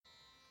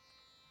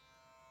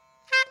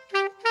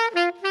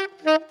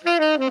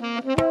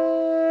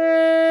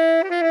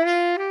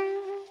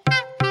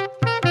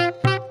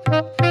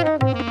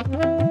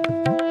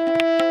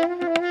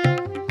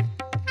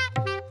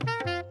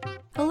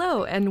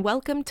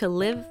Welcome to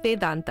Live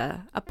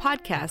Vedanta, a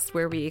podcast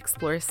where we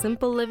explore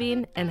simple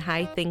living and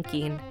high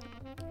thinking.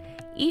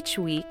 Each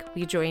week,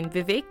 we join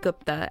Vivek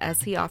Gupta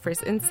as he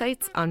offers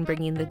insights on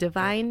bringing the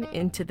divine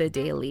into the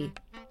daily.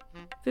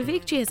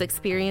 Vivekji has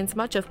experienced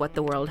much of what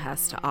the world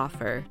has to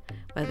offer,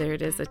 whether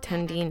it is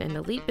attending an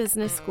elite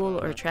business school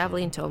or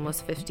traveling to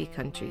almost 50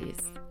 countries.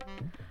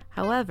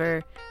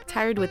 However,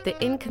 tired with the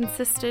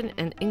inconsistent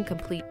and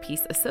incomplete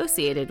peace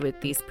associated with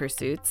these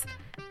pursuits,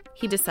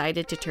 he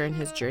decided to turn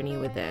his journey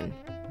within.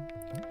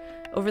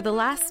 Over the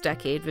last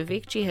decade,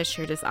 Vivekji has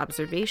shared his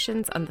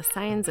observations on the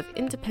science of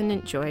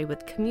independent joy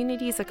with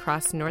communities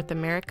across North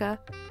America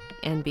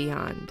and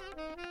beyond.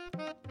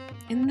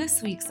 In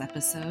this week's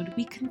episode,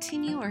 we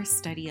continue our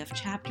study of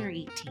Chapter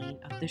 18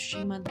 of the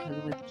Srimad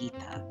Bhagavad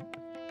Gita.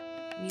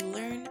 We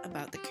learn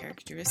about the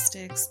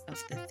characteristics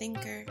of the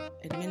thinker,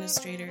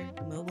 administrator,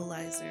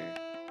 mobilizer,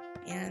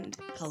 and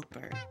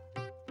helper.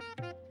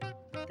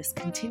 This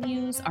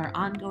continues our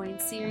ongoing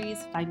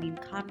series, Finding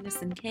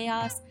Calmness in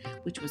Chaos,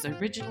 which was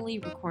originally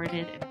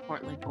recorded in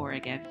Portland,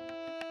 Oregon.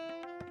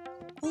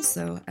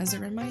 Also, as a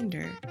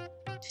reminder,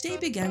 today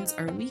begins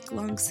our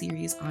week-long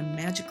series on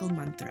magical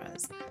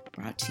mantras,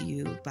 brought to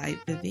you by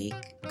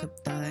Vivek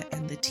Gupta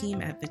and the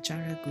team at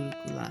Vichara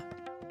Gurukula.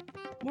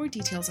 More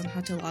details on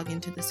how to log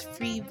into this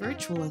free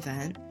virtual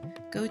event,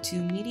 go to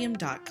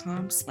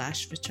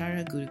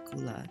medium.com/Vichara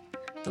Gurukula.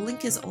 The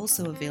link is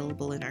also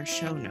available in our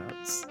show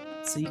notes,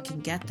 so you can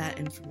get that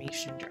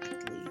information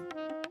directly.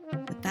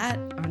 With that,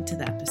 on to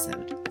the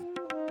episode.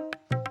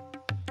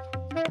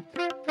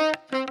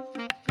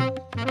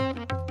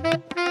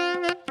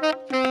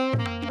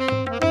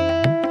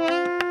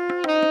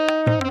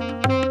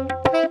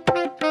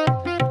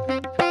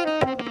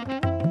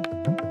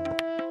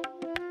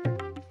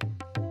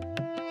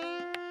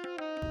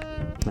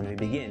 And we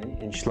begin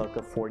in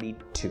Shloka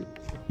 42.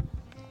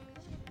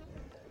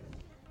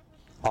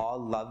 All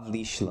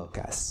lovely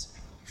shlokas.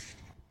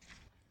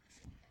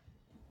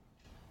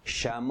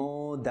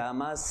 Shamo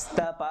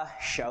damastapah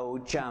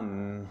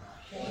shaucham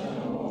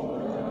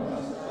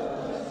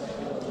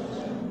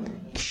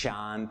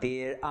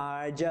Kshantir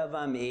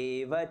arjavam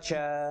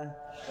evacha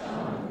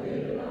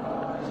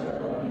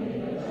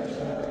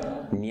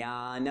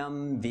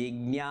Jnanam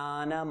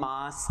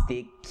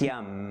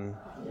vijnanamastikyam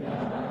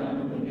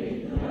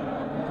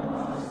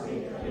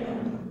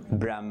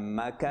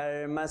Brahma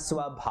karma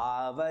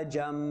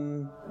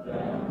swabhavajam.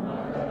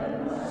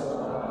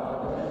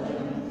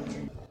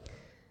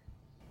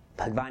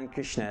 Bhagavan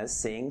Krishna is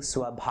saying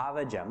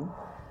swabhavajam,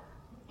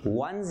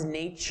 one's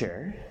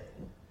nature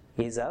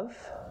is of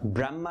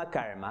Brahma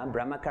karma.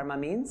 Brahma karma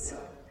means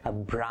a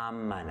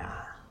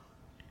Brahmana.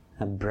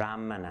 A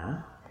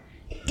Brahmana.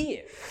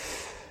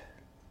 If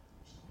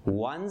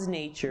one's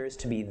nature is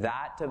to be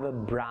that of a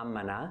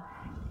Brahmana,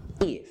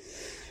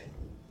 if.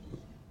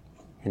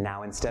 And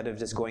now instead of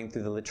just going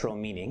through the literal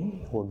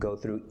meaning, we'll go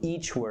through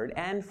each word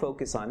and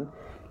focus on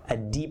a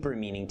deeper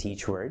meaning to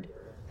each word.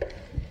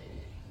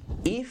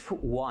 If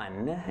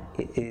one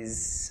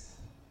is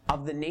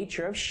of the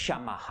nature of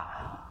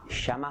shamaha.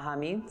 Shamaha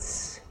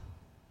means?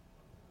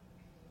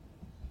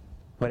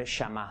 What does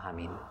shamaha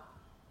mean?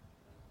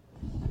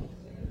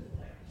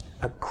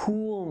 A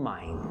cool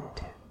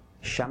mind.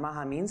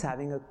 Shamaha means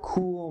having a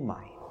cool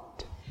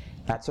mind.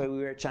 That's why we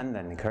wear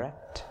chandan,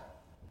 correct?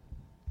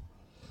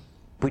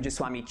 Pujya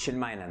Swami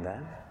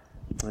Chinmayananda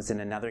was in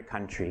another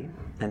country,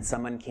 and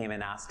someone came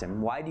and asked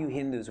him, why do you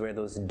Hindus wear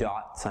those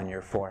dots on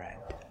your forehead?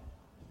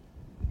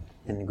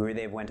 And the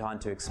Gurudev went on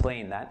to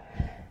explain that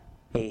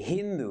a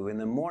Hindu in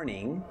the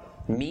morning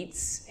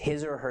meets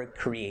his or her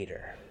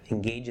creator,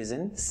 engages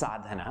in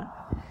sadhana,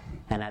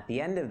 and at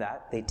the end of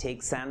that, they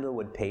take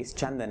sandalwood paste,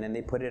 chandan, and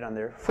they put it on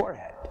their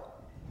forehead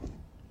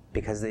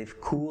because they've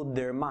cooled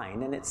their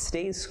mind and it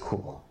stays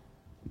cool.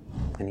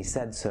 And he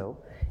said so.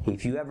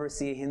 If you ever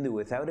see a Hindu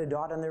without a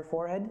dot on their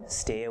forehead,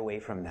 stay away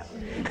from them.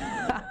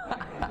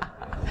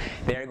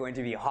 They're going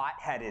to be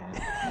hot-headed.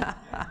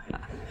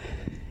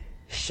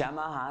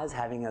 Shamaha is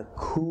having a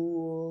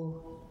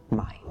cool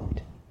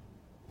mind.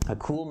 A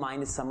cool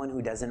mind is someone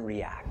who doesn't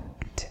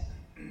react.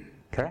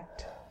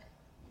 Correct?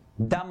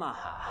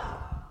 Damaha.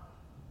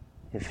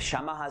 If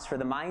Shamaha is for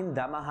the mind,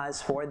 Damaha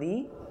is for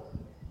the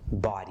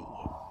body.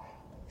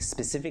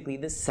 Specifically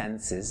the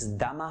senses.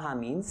 Damaha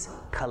means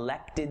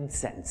collected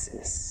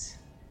senses.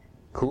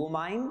 Cool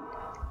mind,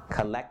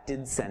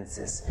 collected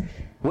senses.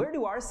 Where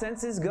do our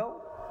senses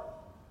go?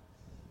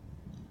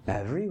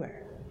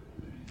 Everywhere.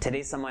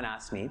 Today someone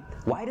asked me,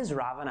 why does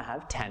Ravana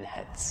have 10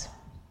 heads?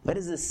 What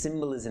is the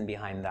symbolism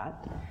behind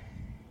that?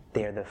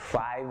 They are the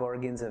 5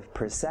 organs of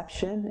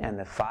perception and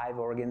the 5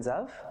 organs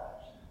of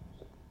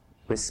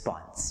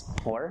response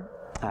or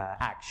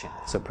action.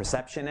 So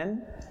perception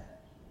and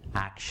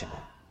action.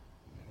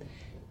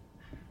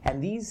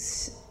 And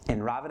these,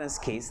 in Ravana's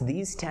case,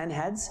 these 10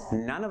 heads,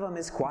 none of them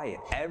is quiet.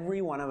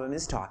 Every one of them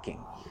is talking.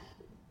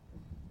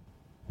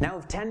 Now,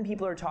 if 10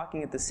 people are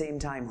talking at the same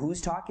time, who's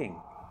talking?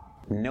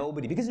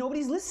 Nobody, because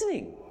nobody's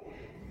listening.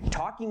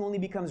 Talking only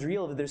becomes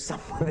real if there's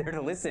someone there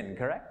to listen,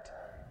 correct?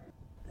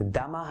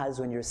 Dhammaha is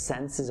when your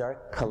senses are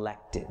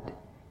collected.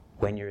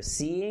 When you're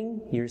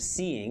seeing,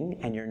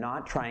 and you're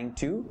not trying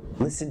to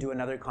listen to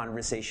another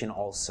conversation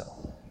also.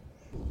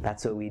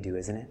 That's what we do,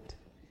 isn't it?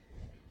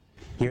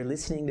 You're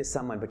listening to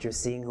someone, but you're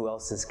seeing who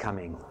else is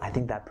coming. I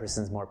think that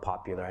person's more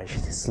popular. I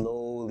should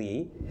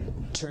slowly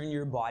turn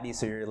your body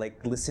so you're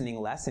like listening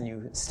less and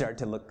you start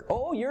to look,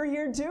 oh, you're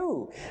here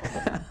too.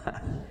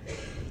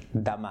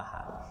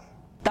 Dhammaha.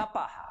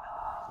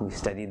 Tapaha. We've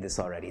studied this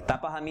already.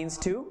 Tapaha means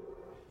to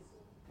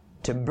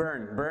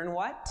burn. Burn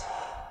what?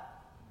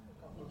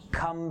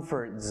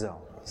 Comfort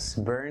zones.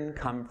 Burn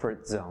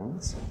comfort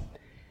zones.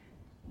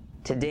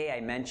 Today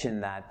I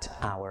mentioned that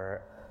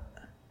our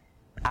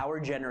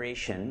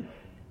generation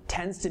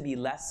tends to be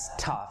less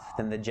tough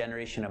than the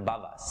generation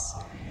above us.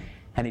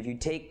 And if you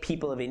take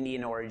people of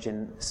Indian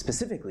origin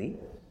specifically,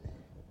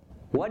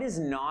 what is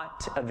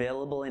not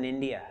available in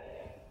India?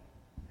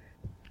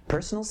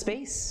 Personal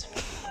space.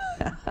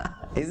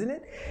 Isn't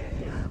it?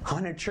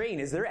 On a train,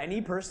 is there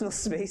any personal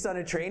space on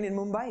a train in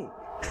Mumbai?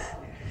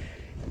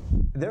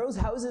 Those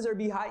houses are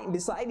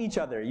beside each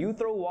other. You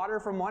throw water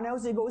from one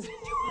house, it goes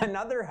into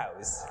another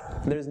house.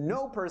 There's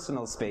no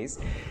personal space.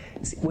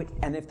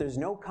 And if there's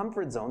no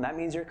comfort zone, that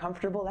means you're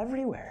comfortable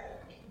everywhere.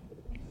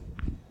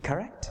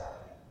 Correct?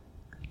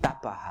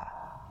 Tapaha.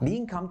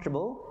 Being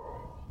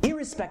comfortable,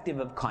 irrespective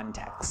of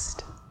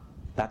context.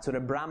 That's what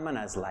a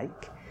brahmana is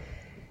like.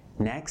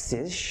 Next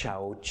is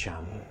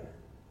shaucham.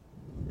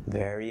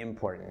 Very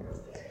important.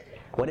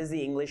 What is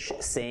the English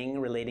saying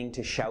relating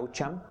to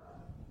shaucham?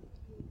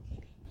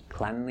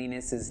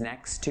 Cleanliness is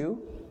next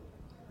to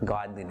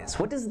godliness.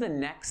 What does the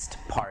next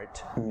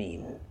part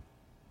mean?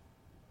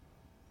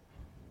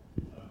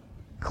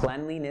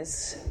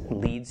 Cleanliness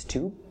leads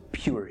to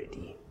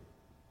purity.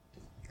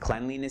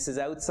 Cleanliness is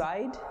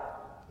outside.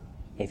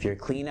 If you're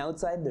clean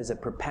outside, there's a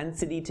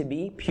propensity to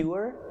be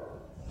pure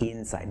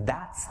inside.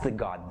 That's the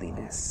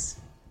godliness.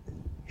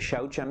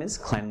 Shaucham is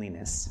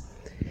cleanliness.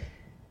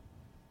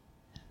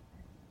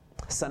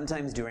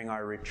 Sometimes during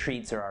our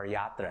retreats or our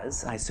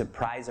yatras, I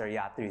surprise our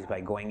yatris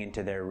by going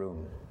into their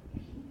room.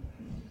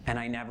 And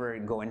I never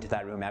go into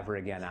that room ever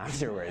again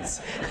afterwards.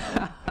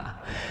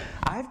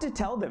 I have to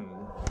tell them,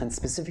 and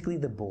specifically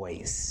the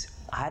boys,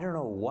 I don't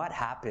know what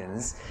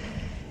happens.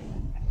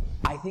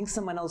 I think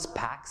someone else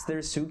packs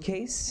their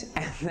suitcase,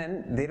 and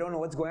then they don't know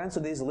what's going on, so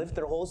they just lift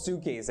their whole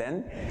suitcase,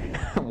 and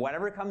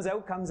whatever comes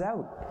out, comes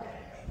out.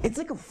 It's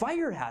like a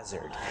fire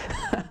hazard,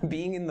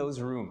 being in those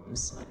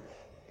rooms.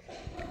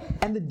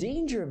 And the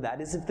danger of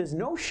that is if there's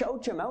no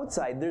shaucham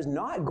outside, there's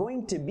not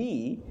going to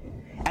be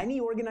any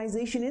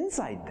organization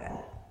inside then.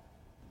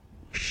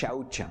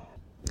 Shaucham.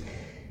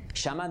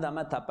 Shama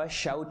dhamma tapa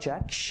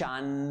shaucha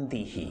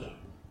kshantihi.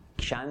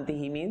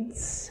 Kshantihi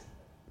means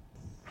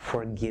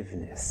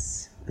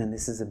forgiveness. And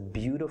this is a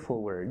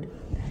beautiful word.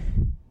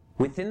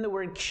 Within the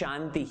word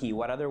kshantihi,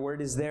 what other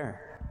word is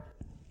there?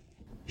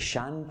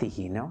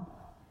 Shantihi, no?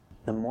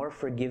 The more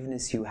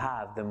forgiveness you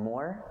have, the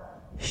more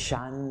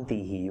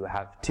shantihi you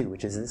have too,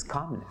 which is this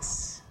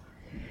calmness.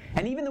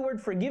 And even the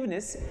word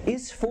forgiveness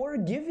is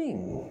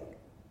forgiving.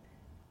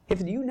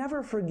 If you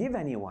never forgive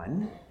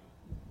anyone,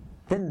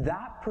 then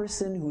that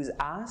person who's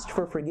asked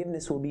for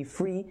forgiveness will be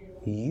free,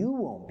 you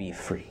won't be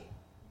free.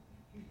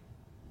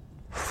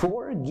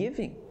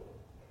 Forgiving.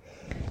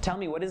 Tell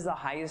me, what is the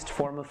highest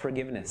form of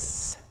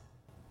forgiveness?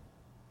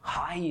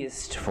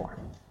 Highest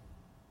form.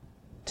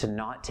 To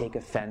not take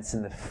offense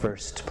in the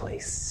first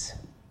place.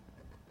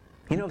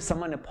 You know, if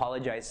someone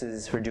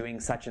apologizes for doing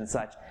such and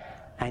such,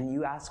 and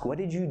you ask, what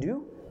did you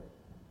do?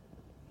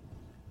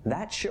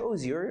 That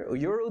shows you're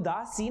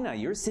udasina.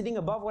 You're sitting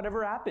above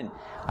whatever happened.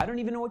 I don't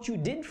even know what you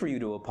did for you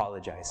to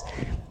apologize.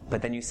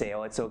 But then you say,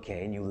 oh, it's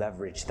okay, and you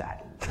leverage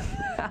that.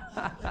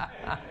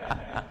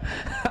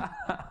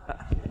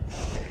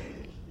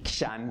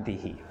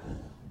 Kshantihi.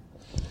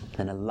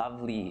 And a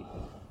lovely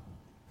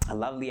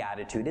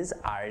attitude is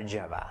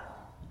arjava.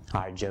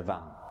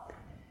 Arjavam.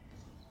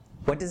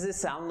 What does this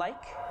sound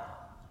like?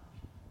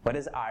 What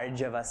does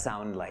Arjava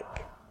sound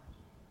like?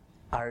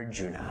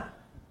 Arjuna.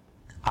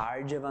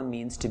 Arjava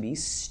means to be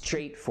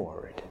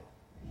straightforward.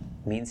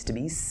 Means to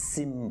be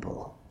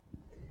simple.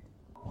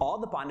 All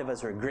the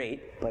Pandavas were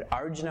great, but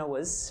Arjuna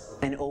was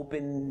an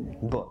open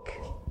book.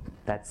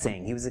 That's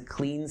saying. He was a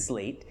clean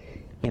slate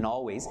in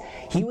all ways.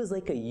 He was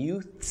like a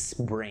youth's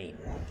brain.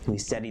 We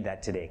studied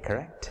that today,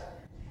 correct?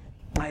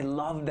 I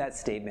love that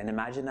statement.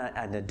 Imagine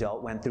an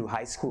adult went through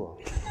high school.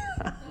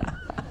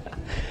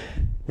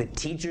 The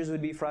teachers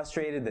would be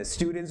frustrated, the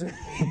students would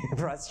be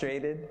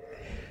frustrated.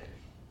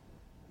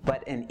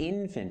 But an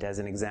infant, as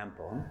an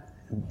example,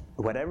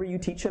 whatever you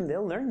teach them,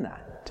 they'll learn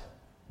that.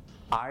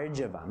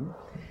 Arjavam,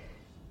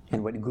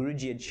 and what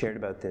Guruji had shared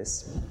about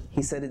this,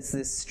 he said it's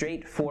this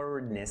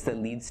straightforwardness that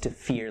leads to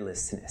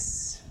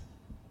fearlessness.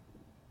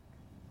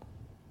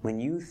 When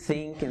you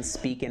think and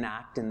speak and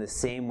act in the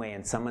same way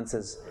and someone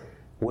says,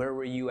 where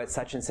were you at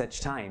such and such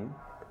time?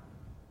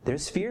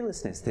 There's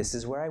fearlessness. This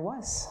is where I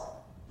was.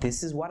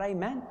 This is what I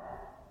meant.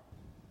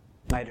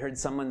 I'd heard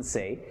someone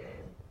say,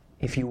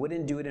 if you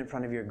wouldn't do it in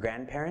front of your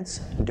grandparents,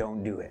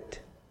 don't do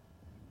it.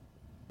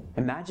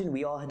 Imagine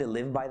we all had to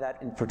live by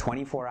that for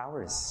 24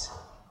 hours.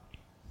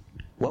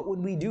 What would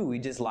we do?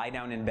 We'd just lie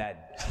down in bed.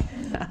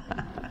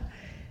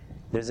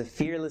 There's a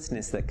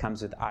fearlessness that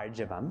comes with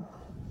Arjavam.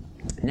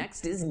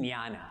 Next is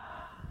Jnana.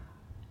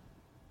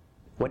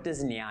 What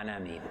does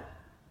Jnana mean?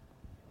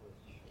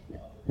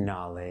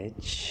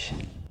 Knowledge.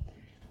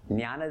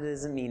 Jnana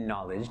doesn't mean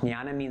knowledge.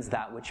 Jnana means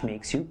that which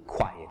makes you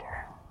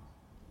quieter.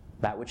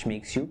 That which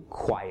makes you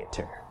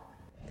quieter.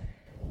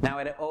 Now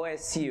at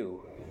OSU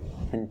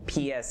and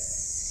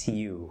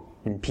PSU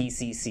and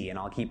PCC, and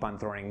I'll keep on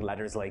throwing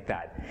letters like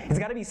that, it's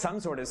got to be some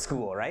sort of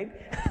school, right?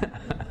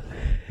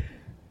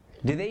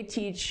 Do they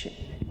teach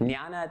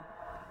Jnana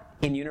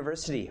in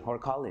university or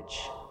college?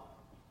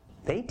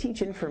 They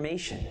teach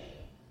information.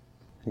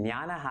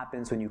 Jnana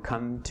happens when you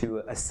come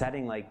to a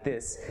setting like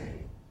this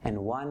and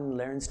one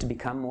learns to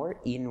become more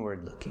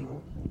inward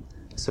looking.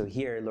 So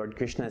here Lord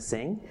Krishna is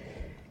saying,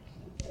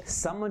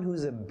 someone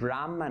who's a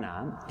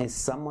Brahmana is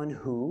someone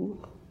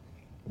who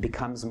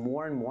becomes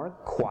more and more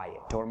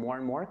quiet or more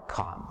and more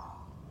calm.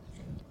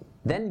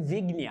 Then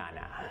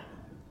Vijnana.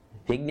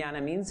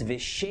 Vijnana means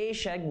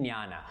Vishesha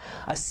Jnana,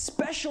 a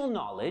special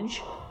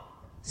knowledge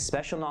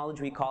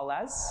we call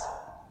as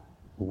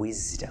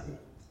wisdom.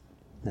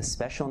 The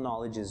special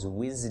knowledge is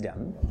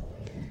wisdom.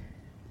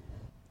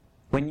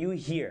 When you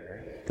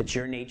hear that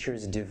your nature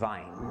is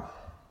divine,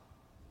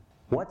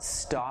 what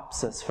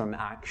stops us from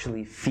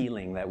actually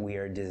feeling that we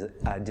are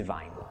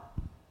divine?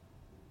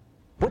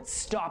 What's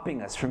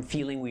stopping us from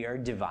feeling we are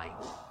divine?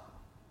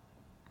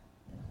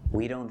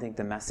 We don't think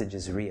the message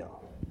is real.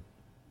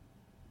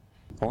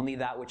 Only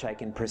that which I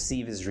can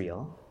perceive is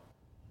real.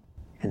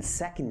 And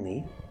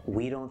secondly,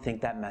 we don't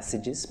think that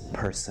message is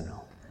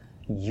personal.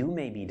 You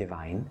may be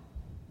divine,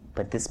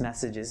 but this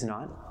message is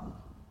not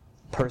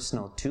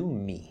personal to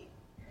me.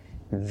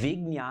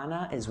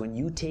 Vijnana is when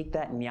you take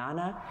that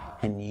jnana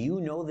and you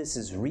know this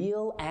is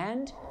real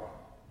and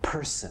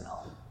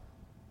personal.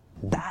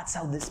 That's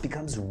how this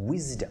becomes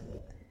wisdom.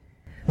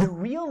 The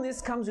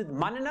realness comes with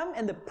mananam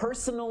and the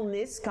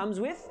personalness comes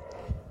with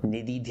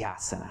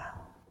nididhyasana.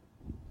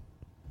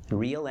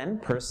 Real and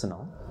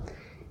personal.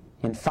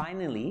 And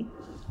finally,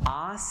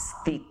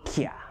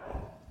 astikya.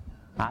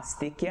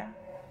 Astikya,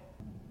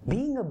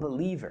 being a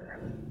believer.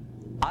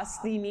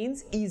 Asti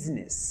means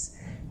isness.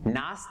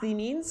 Nasti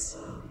means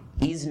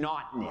is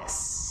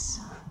notness.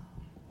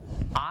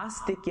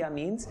 Astikya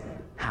means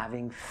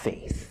having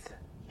faith.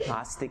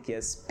 Astikya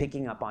is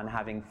picking up on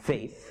having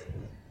faith.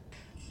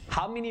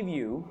 How many of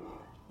you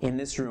in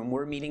this room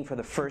we're meeting for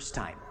the first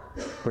time?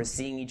 We're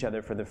seeing each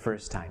other for the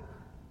first time.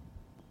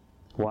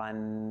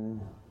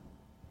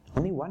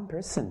 Only one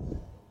person.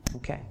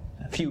 Okay,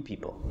 a few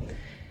people.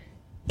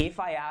 If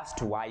I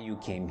asked why you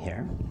came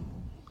here,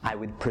 I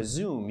would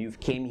presume you've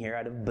came here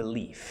out of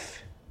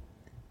belief.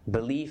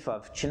 Belief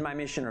of Chinmay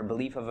Mission or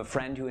belief of a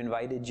friend who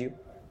invited you.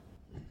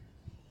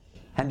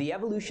 And the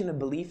evolution of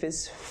belief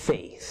is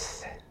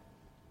faith.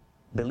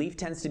 Belief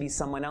tends to be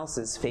someone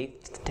else's.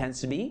 Faith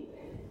tends to be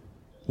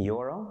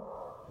your own.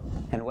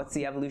 And what's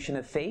the evolution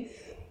of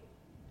faith?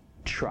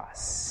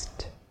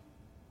 Trust.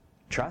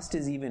 Trust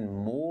is even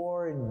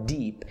more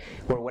deep,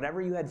 where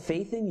whatever you had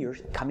faith in, you're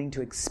coming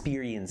to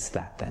experience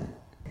that then.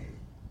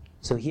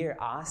 So here,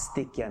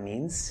 astikya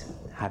means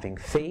having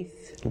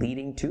faith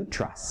leading to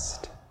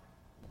trust.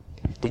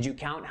 Did you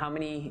count how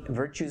many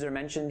virtues are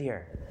mentioned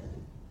here?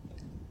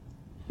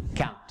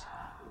 Count.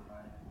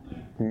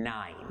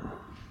 9.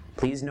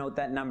 Please note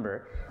that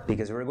number,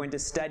 because we're going to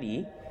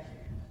study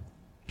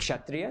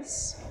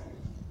Kshatriyas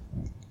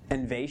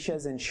and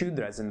Vaishyas and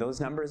Shudras, and those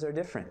numbers are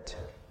different.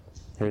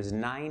 There's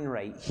 9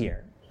 right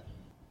here.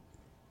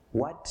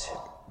 What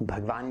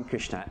Bhagavan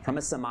Krishna, from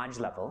a Samaj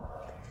level,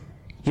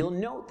 you'll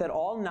note that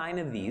all 9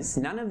 of these,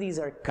 none of these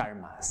are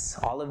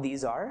karmas. All of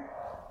these are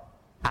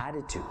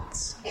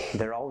attitudes.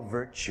 They're all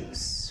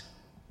virtues.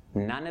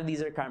 None of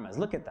these are karmas.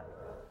 Look at them.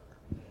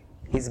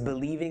 He's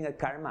believing a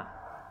karma.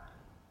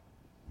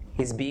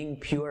 He's being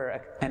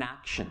pure an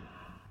action.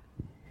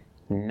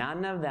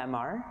 None of them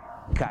are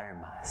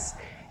karmas.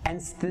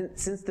 And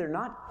since they're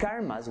not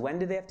karmas, when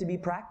do they have to be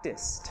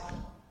practiced?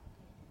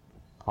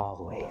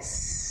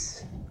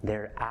 Always.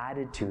 They're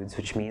attitudes,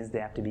 which means they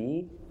have to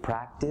be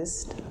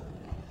practiced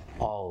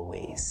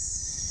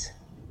always.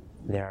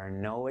 There are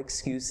no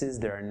excuses,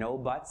 there are no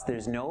buts,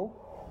 there's no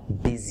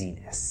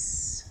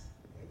busyness.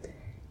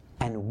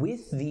 And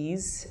with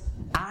these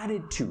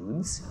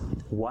attitudes,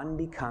 one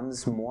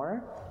becomes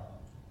more.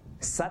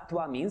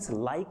 Sattva means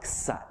like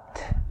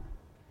Sat.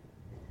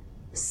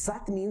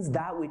 Sat means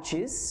that which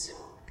is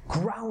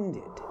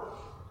grounded.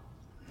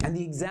 And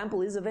the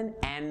example is of an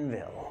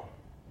anvil.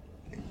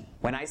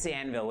 When I say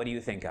anvil, what do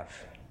you think of?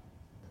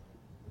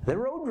 The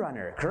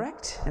Roadrunner,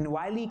 correct? And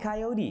Wile E.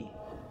 Coyote.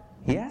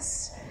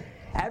 Yes?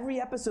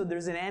 Every episode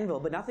there's an anvil,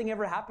 but nothing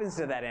ever happens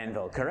to that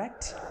anvil,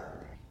 correct?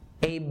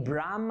 A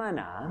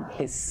Brahmana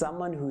is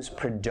someone who's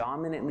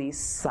predominantly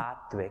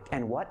sattvic.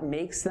 And what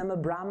makes them a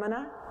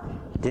Brahmana?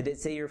 Did it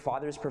say your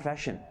father's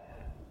profession?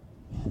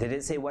 Did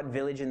it say what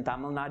village in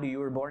Tamil Nadu you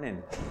were born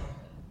in?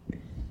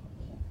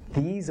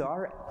 These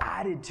are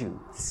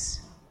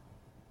attitudes.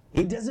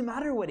 It doesn't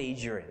matter what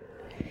age you're in.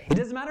 It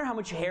doesn't matter how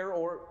much hair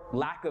or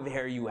lack of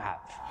hair you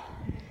have.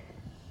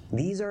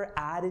 These are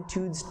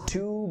attitudes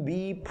to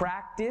be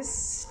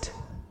practiced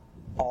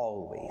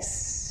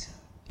always,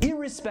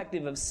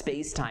 irrespective of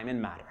space, time,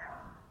 and matter.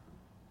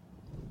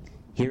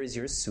 Here is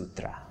your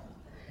sutra.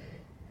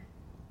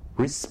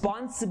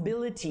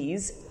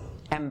 Responsibilities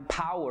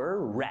empower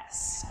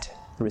rest.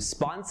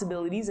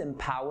 Responsibilities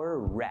empower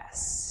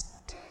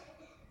rest.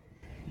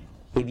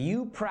 If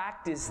you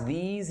practice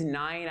these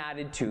 9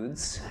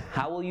 attitudes,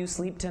 how will you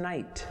sleep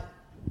tonight?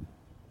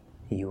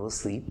 You will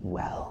sleep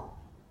well.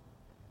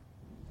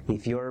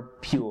 If you're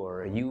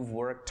pure, you've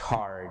worked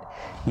hard,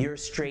 you're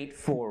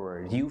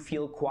straightforward, you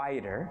feel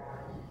quieter,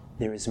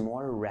 there is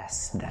more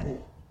rest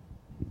then.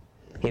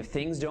 If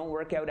things don't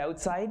work out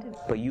outside,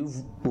 but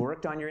you've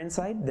worked on your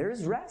inside,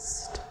 there's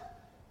rest.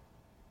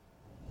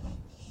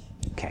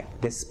 Okay,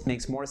 this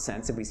makes more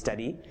sense if we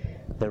study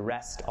the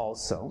rest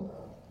also.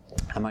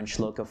 I'm on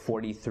Shloka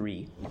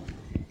 43.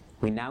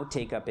 We now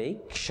take up a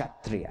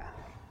Kshatriya.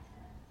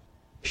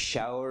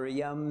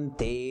 Shauryam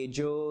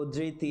tejo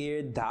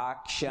dhritir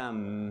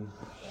daksham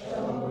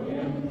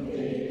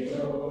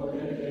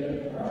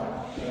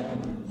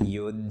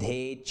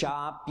Yuddhe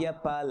chapya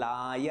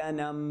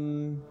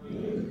palayanam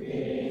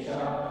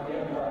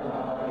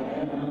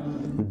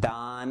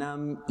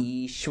Danam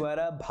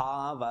ishvara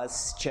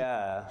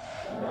bhavascha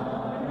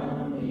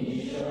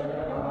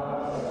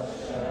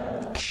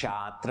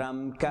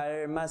Kshatram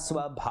karma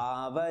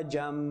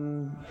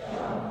swabhavajam.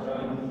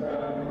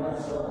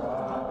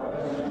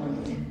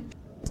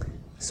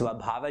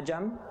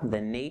 Swabhavajam, the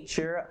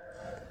nature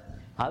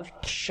of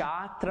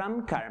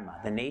kshatram karma,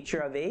 the nature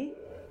of a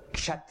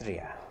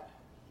kshatriya.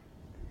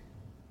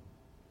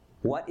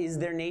 What is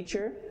their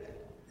nature?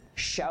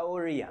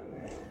 Shauryam.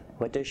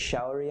 What does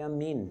shauryam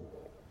mean?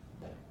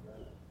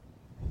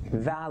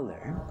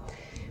 Valor.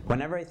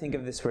 Whenever I think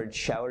of this word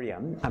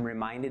shauryam, I'm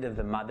reminded of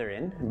the mother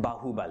in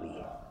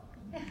Bahubali.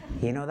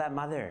 You know that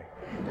mother?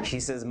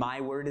 She says,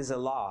 my word is a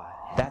law.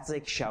 That's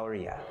like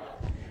shaurya.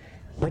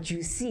 But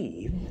you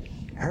see,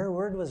 her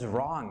word was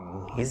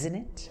wrong, isn't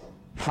it?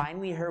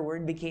 Finally, her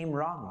word became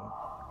wrong.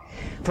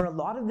 For a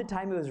lot of the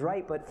time it was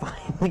right, but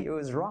finally it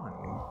was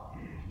wrong.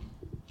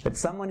 But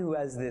someone who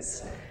has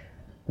this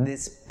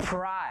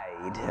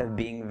pride of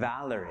being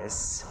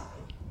valorous,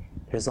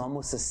 there's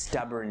almost a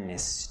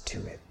stubbornness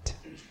to it.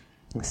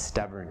 A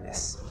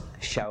stubbornness.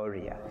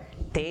 Shaurya.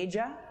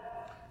 Teja.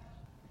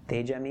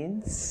 Teja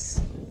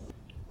means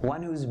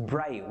one who's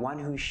bright, one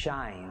who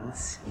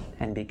shines.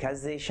 And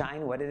because they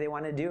shine, what do they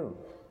want to do?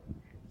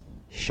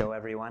 Show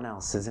everyone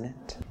else, isn't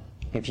it?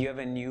 If you have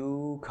a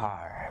new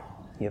car,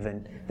 you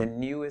have the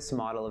newest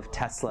model of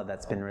Tesla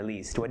that's been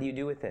released, what do you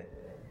do with it?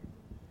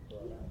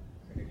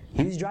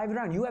 You just drive it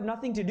around. You have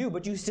nothing to do,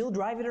 but you still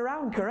drive it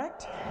around,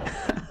 correct?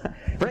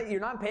 Right? You're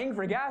not paying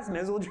for gas, may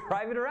as well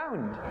drive it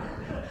around.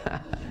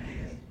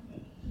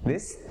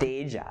 This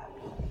teja.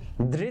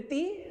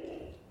 Dhriti.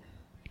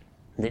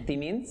 Dhriti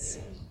means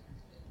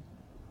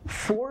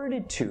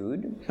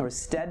fortitude or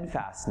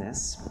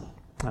steadfastness.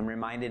 I'm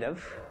reminded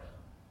of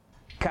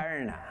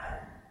Karna.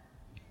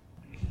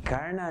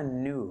 Karna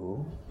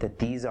knew that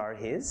these are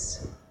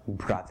his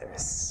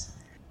brothers.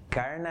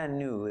 Karna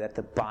knew that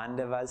the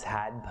Pandavas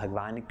had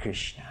Bhagavan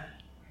Krishna,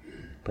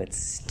 but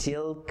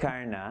still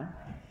Karna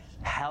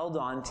held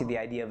on to the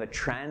idea of a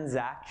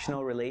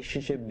transactional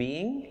relationship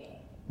being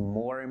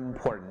more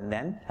important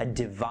than a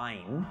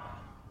divine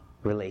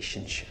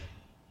relationship.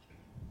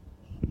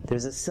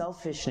 There's a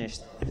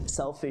selfishness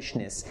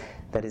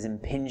that is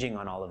impinging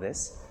on all of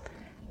this.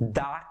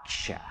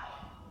 Daksha.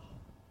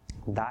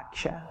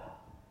 Daksha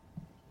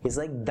is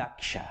like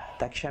daksha.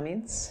 Daksha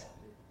means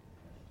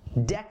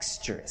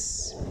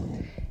dexterous.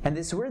 And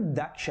this word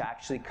daksha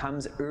actually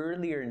comes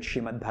earlier in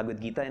Srimad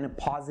Bhagavad Gita in a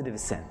positive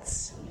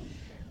sense.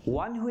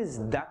 One who is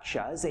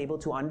daksha is able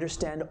to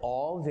understand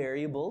all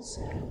variables,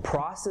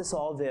 process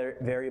all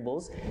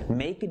variables,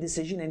 make a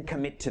decision and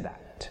commit to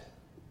that.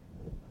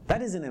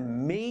 That is an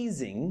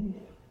amazing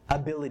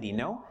ability,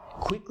 no?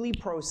 Quickly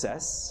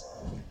process,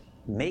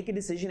 make a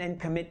decision and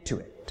commit to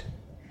it.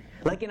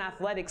 Like in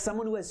athletics,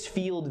 someone who has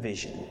field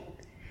vision.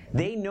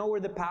 They know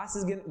where the pass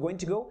is going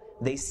to go.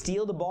 They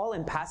steal the ball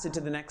and pass it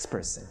to the next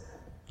person.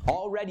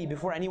 Already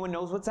before anyone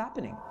knows what's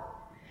happening.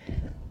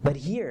 But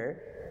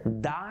here,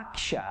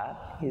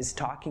 daksha is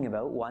talking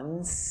about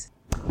one's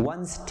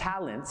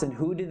talents. And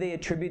who do they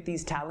attribute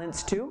these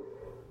talents to?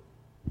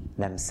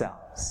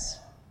 Themselves.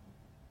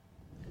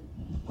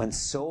 When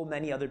so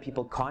many other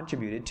people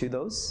contributed to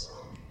those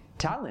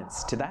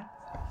talents, to that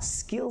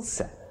skill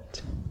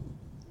set.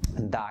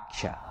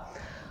 Daksha.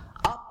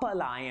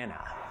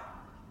 Apalayana.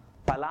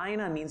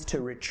 Palayana means to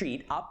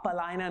retreat.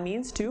 Apalayana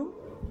means to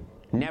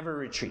never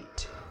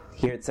retreat.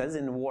 Here it says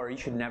in war you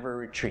should never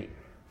retreat.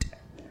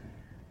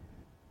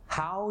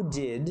 How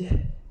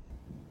did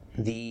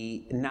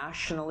the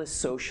nationalist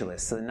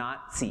socialists, the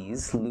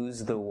Nazis,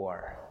 lose the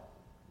war?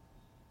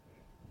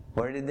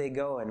 Where did they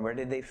go and where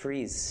did they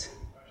freeze?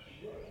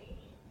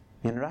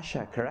 In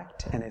Russia,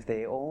 correct? And if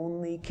they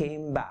only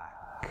came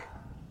back,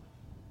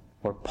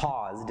 or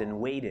paused and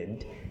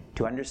waited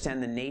to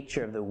understand the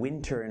nature of the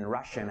winter in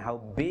Russia and how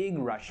big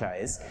Russia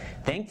is.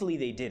 Thankfully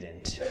they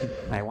didn't.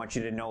 I want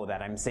you to know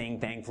that. I'm saying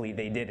thankfully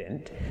they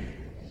didn't.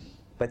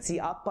 But see,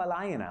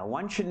 Appalayana,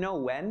 one should know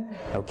when,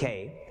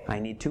 okay, I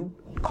need to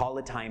call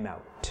a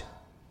timeout.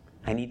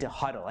 I need to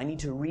huddle. I need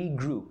to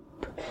regroup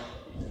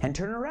and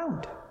turn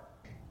around.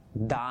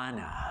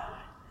 Dana.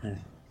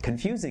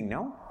 Confusing,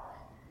 no?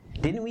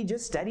 Didn't we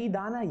just study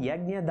dana?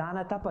 Yajna,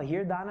 dana, tapa.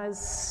 Here dana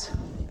is,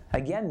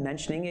 again,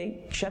 mentioning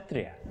a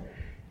kshatriya.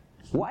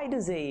 Why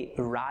does a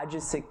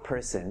rajasic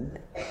person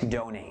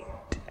donate?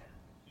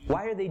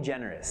 Why are they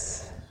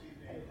generous?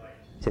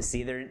 To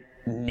see their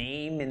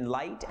name in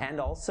light and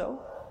also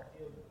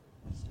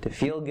to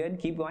feel good?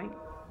 Keep going.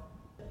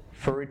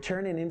 For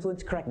return and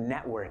influence, correct,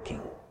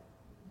 networking.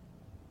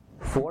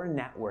 For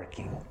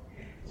networking.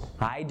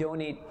 I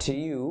donate to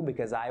you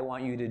because I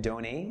want you to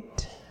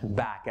donate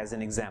back, as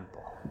an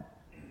example.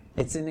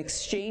 It's an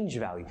exchange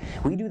value.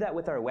 We do that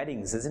with our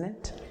weddings, isn't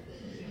it?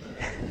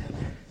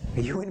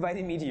 You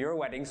invited me to your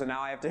wedding, so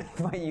now I have to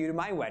invite you to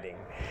my wedding.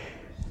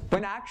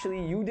 But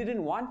actually, you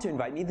didn't want to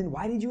invite me, then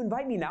why did you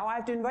invite me? Now I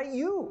have to invite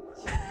you.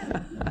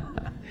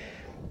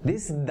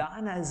 This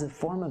dana is a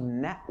form of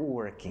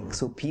networking,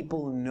 so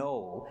people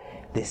know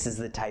this is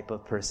the type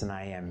of person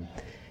I am.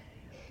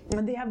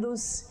 And they have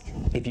those,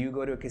 if you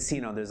go to a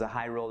casino, there's a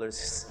high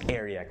rollers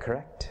area,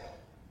 correct?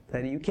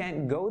 That you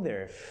can't go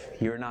there if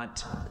you're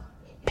not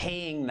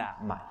paying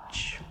that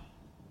much.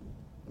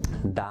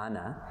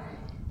 Dana.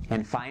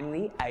 And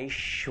finally,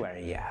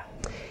 Aishwarya.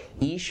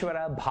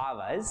 Ishvara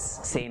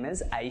bhavas, same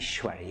as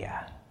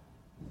Aishwarya.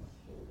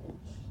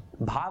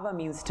 Bhava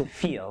means to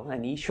feel,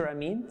 and Ishvara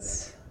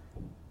means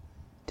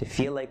to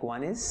feel like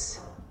one is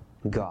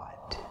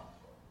God.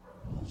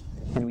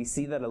 And we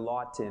see that a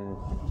lot in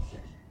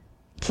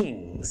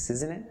kings,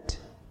 isn't it?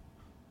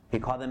 We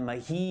call them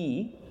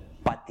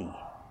Mahipati,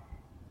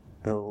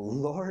 the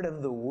Lord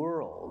of the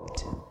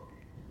world.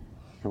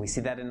 And we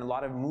see that in a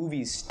lot of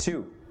movies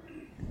too.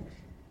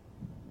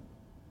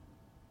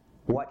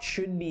 What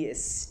should be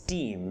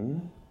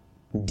esteem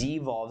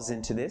devolves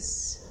into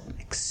this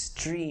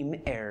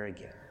extreme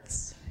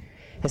arrogance.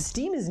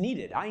 Esteem is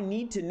needed. I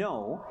need to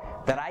know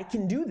that I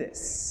can do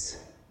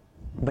this.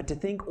 But to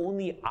think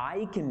only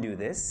I can do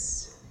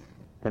this,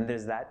 then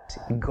there's that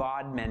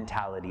God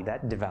mentality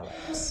that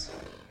develops.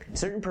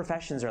 Certain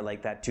professions are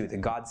like that too, the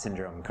God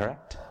syndrome,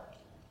 correct?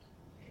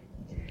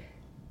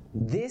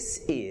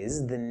 This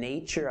is the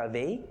nature of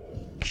a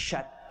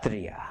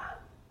kshatriya.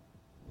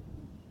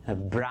 A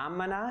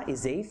brahmana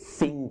is a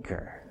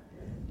thinker.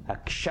 A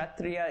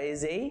kshatriya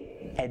is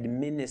a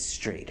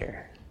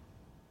administrator.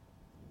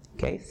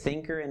 Okay,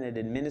 thinker and an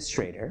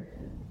administrator.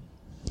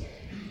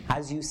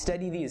 As you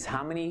study these,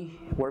 how many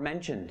were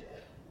mentioned?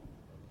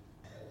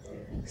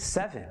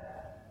 7.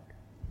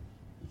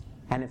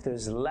 And if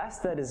there's less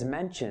that is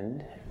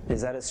mentioned,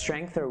 is that a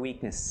strength or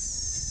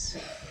weakness?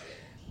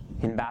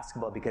 In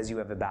basketball, because you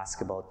have a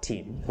basketball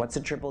team. What's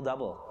a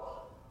triple-double?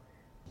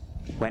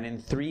 When in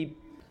 3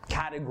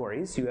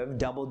 categories, you have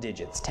double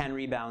digits, 10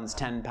 rebounds,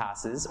 10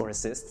 passes or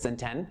assists, and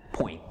 10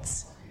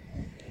 points.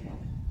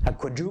 A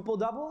quadruple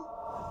double,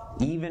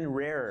 even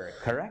rarer,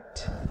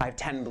 correct? I have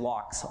 10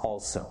 blocks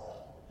also.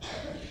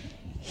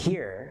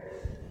 Here,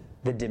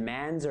 the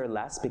demands are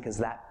less because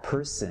that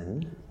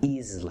person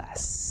is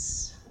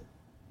less.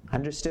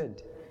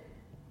 Understood?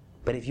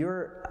 But if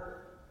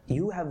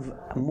you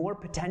have more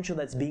potential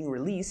that's being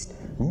released,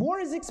 more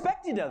is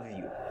expected of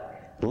you.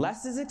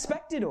 Less is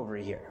expected over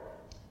here.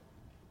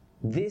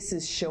 This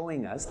is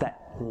showing us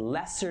that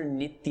lesser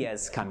nitya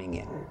is coming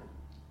in.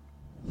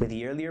 With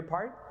the earlier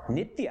part,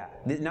 nitya.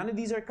 None of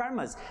these are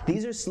karmas.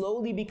 These are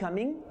slowly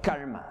becoming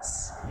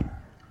karmas.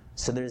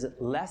 So there's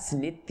less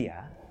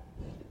nitya.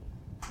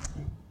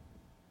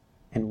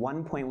 And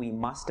one point we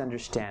must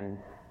understand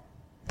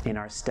in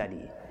our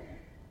study.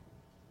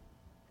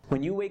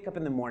 When you wake up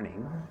in the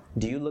morning,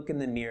 do you look in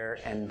the mirror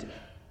and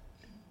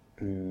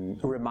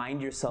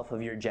remind yourself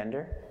of your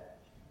gender?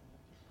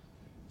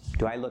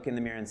 Do I look in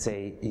the mirror and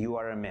say, you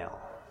are a male,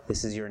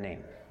 this is your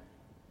name?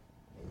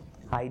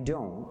 I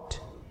don't,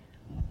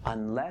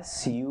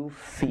 unless you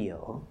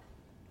feel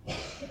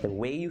the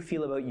way you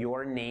feel about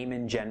your name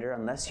and gender,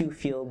 unless you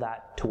feel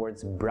that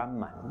towards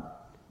Brahman,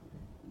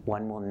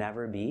 one will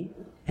never be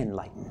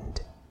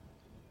enlightened.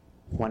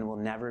 One will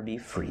never be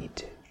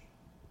freed.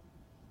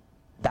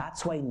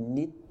 That's why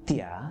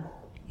nitya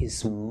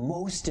is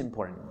most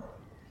important.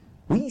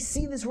 We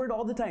see this word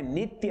all the time.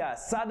 Nitya,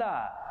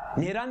 sada,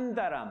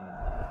 nirantaram,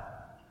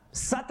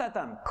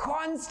 satatam,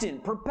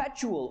 constant,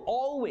 perpetual,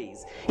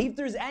 always. If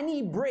there's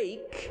any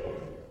break,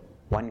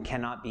 one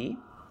cannot be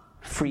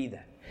free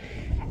then.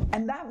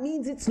 And that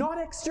means it's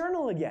not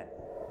external again.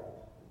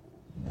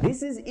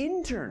 This is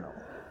internal.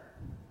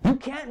 You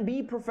can't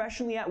be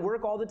professionally at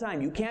work all the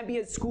time. You can't be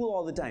at school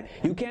all the time.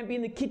 You can't be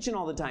in the kitchen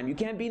all the time. You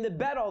can't be in the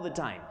bed all the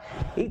time.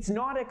 It's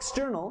not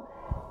external,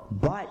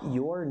 but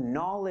your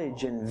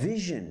knowledge and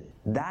vision,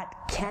 that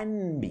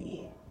can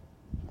be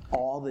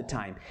all the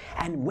time.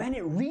 And when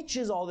it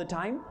reaches all the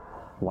time,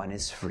 one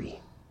is free.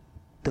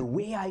 The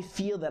way I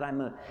feel that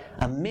I'm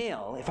a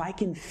male, if I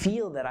can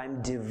feel that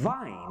I'm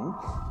divine,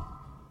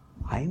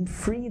 I am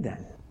free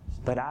then.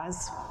 But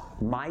as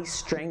my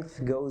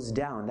strength goes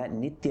down, that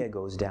nitya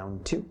goes down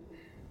too.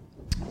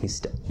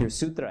 Your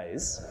sutra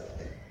is,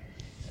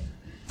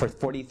 for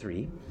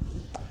 43,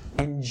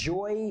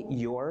 enjoy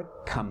your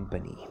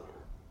company.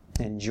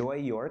 Enjoy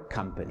your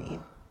company.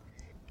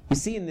 You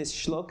see in this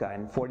shloka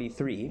in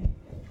 43,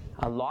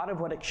 a lot of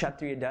what a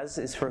kshatriya does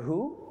is for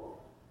who?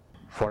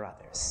 For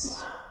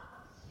others.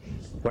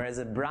 Whereas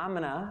a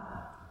brahmana,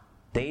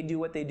 they do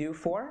what they do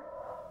for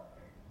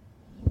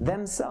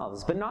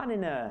themselves, but not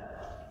in a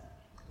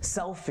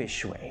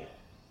selfish way.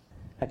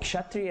 A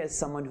kshatriya is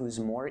someone who's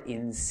more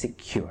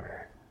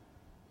insecure.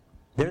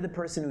 They're the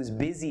person who's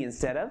busy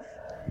instead of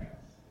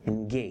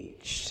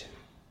engaged.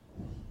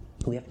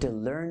 We have to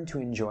learn to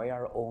enjoy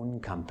our own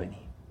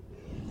company.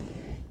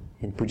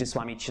 And Puja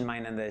Swami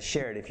Chinmayananda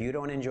shared, if you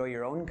don't enjoy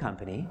your own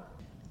company,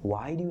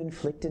 why do you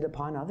inflict it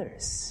upon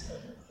others?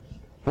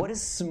 What a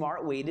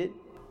smart way to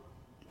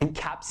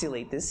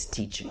encapsulate this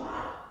teaching.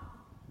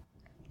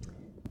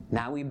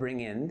 Now we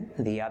bring in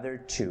the other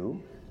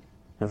two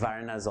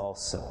varnas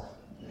also.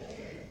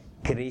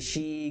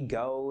 Krishi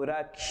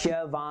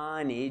Gauraksha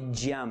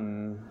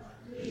Vanijyam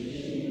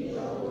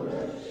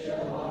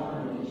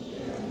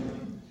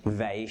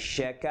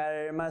Vaishya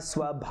Karma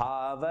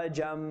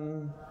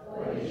Swabhavajam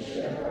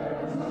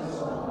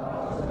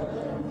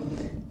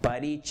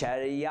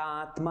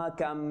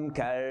Paricharyatmakam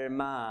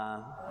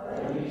Karma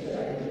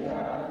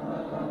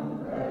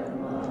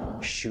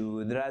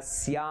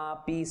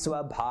Shudrasyapi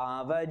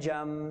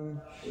Swabhavajam.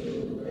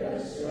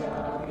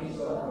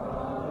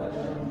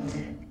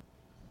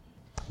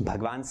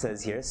 Bhagavan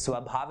says here,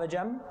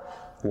 Swabhavajam,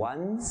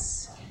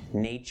 one's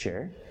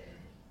nature.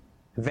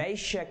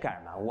 Vaishya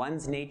karma,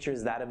 one's nature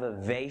is that of a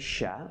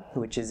Vaishya,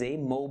 which is a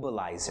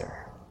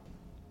mobilizer.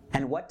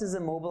 And what does a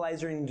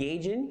mobilizer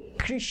engage in?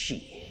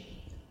 Krishi.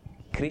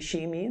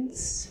 Krishi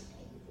means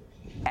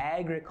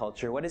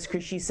agriculture. What does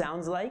Krishi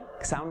sound like?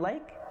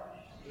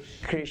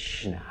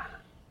 Krishna.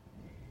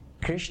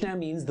 Krishna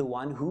means the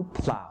one who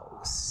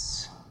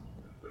plows.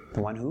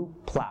 The one who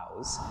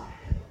plows.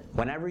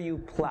 Whenever you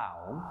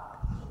plow,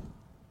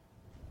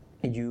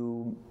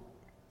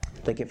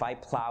 like if I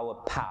plow a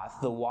path,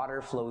 the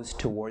water flows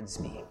towards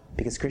me.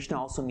 Because Krishna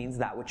also means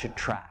that which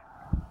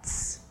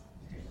attracts.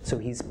 So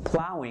he's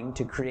plowing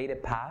to create a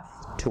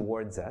path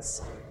towards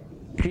us.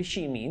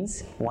 Krishi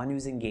means one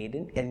who's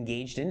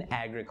engaged in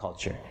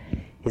agriculture.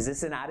 Is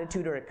this an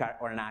attitude or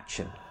an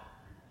action?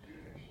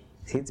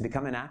 See, it's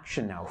become an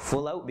action now.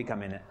 Full out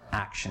become an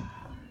action.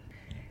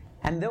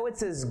 And though it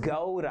says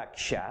Gau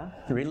Raksha,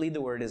 really the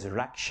word is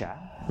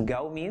Raksha.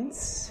 Gau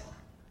means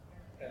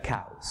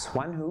cows.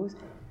 One who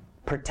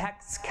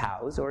protects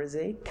cows or is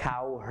a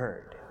cow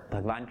herd.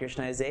 Bhagavan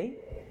Krishna is a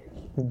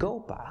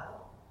Gopa.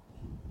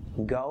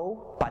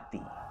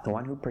 Gopati, the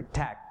one who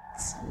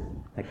protects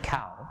the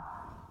cow.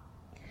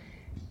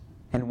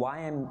 And why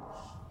I'm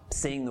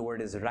saying the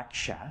word is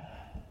Raksha,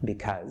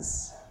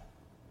 because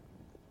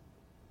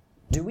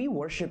do we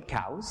worship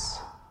cows?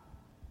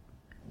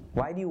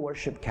 Why do you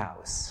worship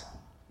cows?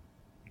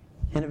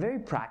 In a very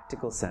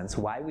practical sense,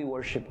 why we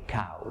worship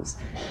cows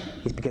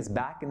is because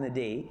back in the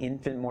day,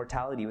 infant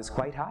mortality was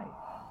quite high.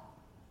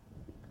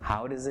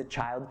 How does a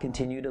child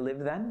continue to live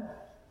then?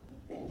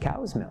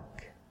 Cow's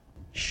milk.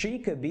 Sri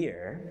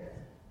Kabir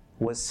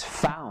was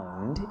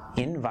found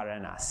in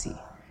Varanasi.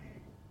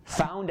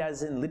 Found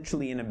as in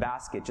literally in a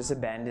basket, just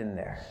abandoned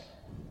there.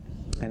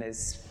 And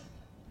his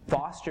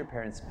foster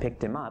parents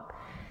picked him up.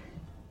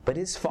 But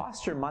his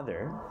foster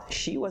mother,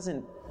 she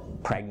wasn't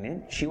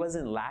pregnant, she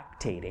wasn't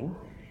lactating.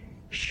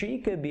 Sri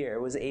Kabir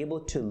was able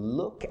to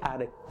look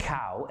at a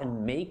cow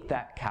and make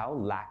that cow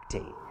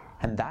lactate.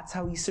 And that's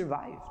how he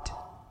survived.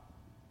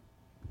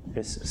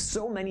 There's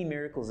so many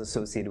miracles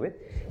associated with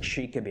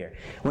Sri Kabir.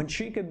 When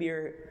Sri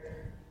Kabir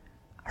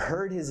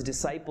heard his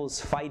disciples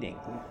fighting,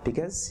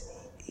 because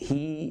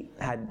he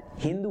had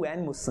Hindu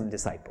and Muslim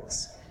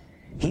disciples,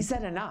 he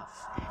said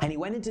enough. And he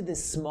went into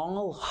this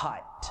small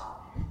hut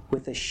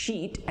with a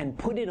sheet and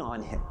put it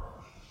on him.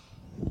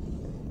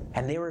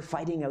 And they were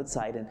fighting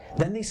outside, and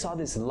then they saw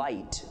this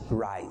light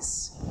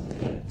rise.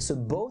 So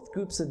both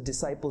groups of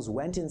disciples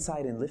went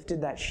inside and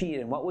lifted that sheet,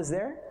 and what was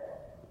there?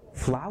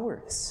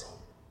 Flowers.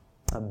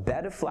 A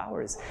bed of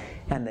flowers.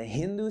 And the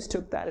Hindus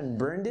took that and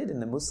burned it,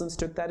 and the Muslims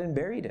took that and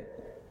buried it.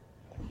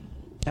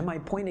 And my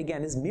point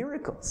again is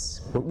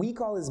miracles. What we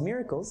call as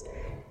miracles,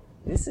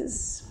 this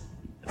is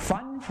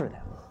fun for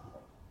them.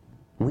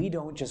 We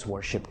don't just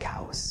worship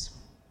cows.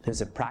 There's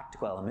a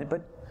practical element,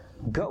 but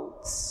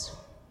goats,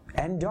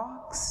 and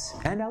dogs,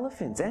 and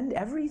elephants, and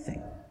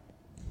everything.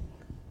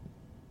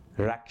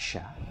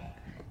 Raksha.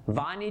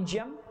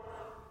 Vanijyam,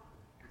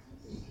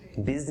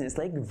 business,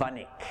 like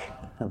Vanik.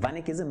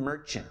 Vanik is a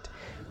merchant.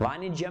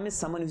 Vanijyam is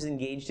someone who's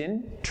engaged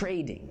in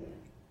trading.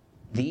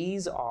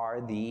 These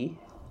are the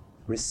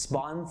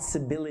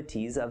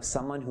responsibilities of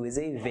someone who is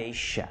a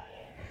Vaishya.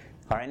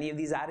 Are any of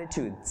these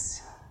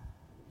attitudes?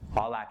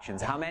 All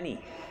actions. How many?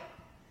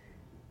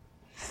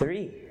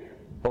 3.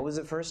 What was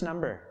the first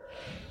number?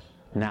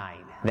 9.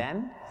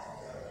 Then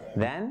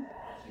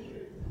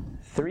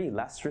 3.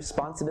 Less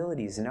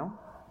responsibilities,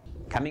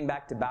 Coming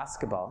back to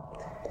basketball,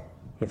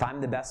 if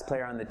I'm the best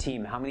player on the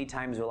team, how many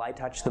times will I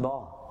touch the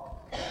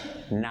ball?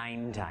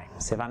 9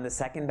 times. If I'm the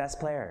second best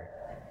player,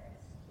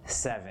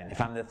 7.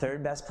 If I'm the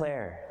third best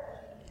player,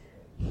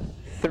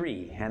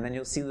 3. And then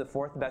you'll see the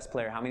fourth best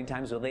player. How many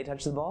times will they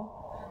touch the ball?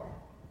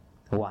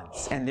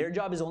 Once. And their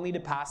job is only to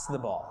pass the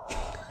ball.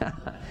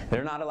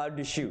 They're not allowed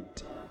to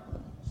shoot.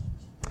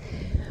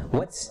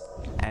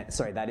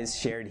 That is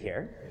shared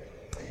here.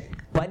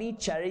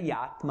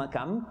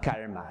 Paricharyatmakam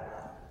karma.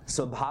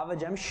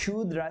 Swabhavajam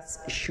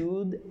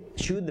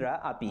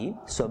shudra api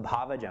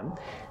swabhavajam.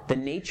 The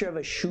nature of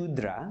a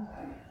shudra,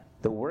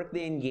 the work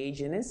they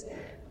engage in is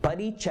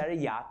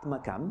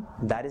paricharyatmakam,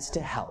 that is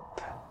to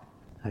help.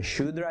 A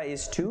shudra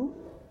is to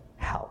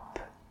help.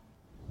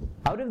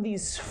 Out of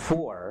these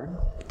 4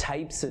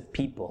 types of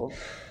people,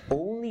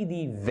 only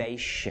the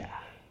Vaishya,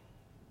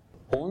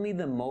 only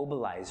the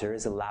mobilizer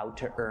is allowed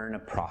to earn a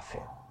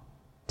profit.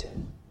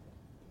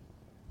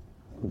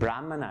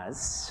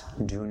 Brahmanas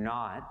do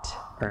not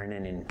earn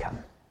an income.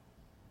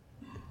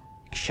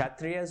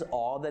 Kshatriyas,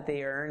 all that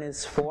they earn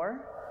is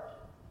for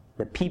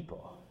the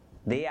people.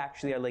 They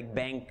actually are like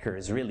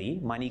bankers, really.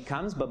 Money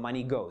comes, but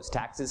money goes.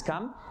 Taxes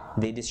come,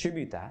 they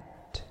distribute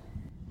that.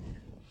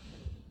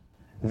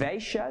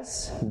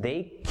 Vaishyas,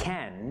 they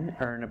can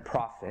earn a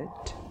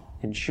profit.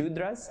 And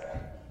Shudras,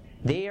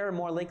 they are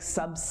more like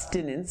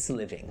subsistence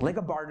living, like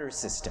a barter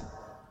system.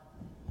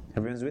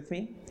 Everyone's with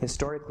me?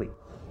 Historically.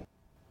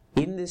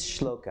 In this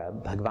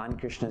shloka, Bhagavan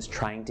Krishna is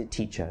trying to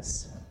teach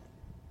us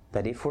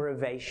that if we're a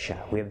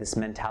Vaishya, we have this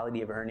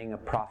mentality of earning a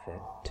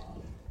profit.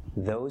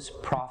 Those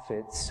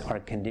profits are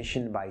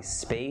conditioned by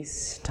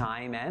space,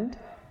 time, and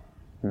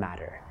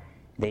matter.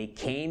 They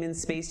came in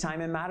space,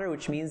 time, and matter,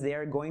 which means they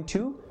are going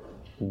to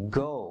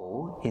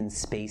go in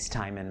space,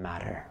 time, and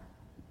matter.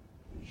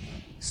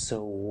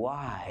 So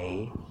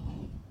why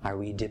are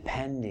we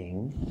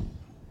depending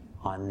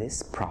on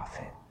this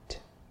profit?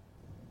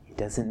 It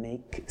doesn't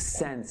make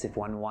sense if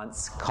one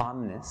wants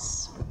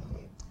calmness.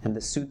 And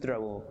the sutra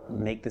will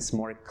make this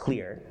more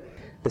clear.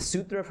 The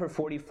sutra for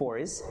 44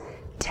 is,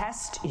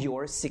 test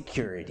your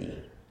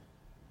security.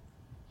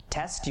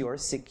 Test your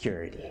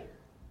security.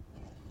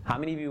 How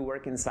many of you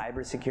work in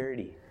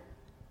cybersecurity?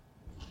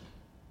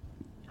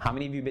 How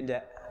many of you have been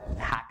to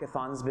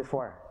hackathons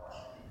before?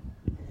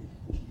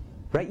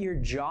 Right, your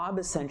job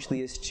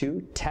essentially is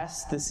to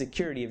test the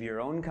security of your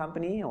own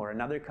company or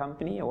another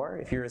company, or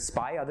if you're a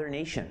spy, other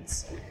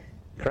nations.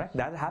 Correct?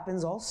 That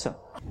happens also.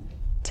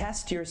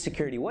 Test your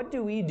security. What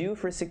do we do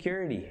for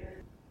security?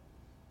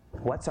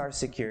 What's our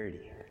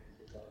security?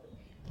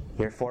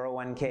 Your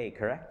 401k,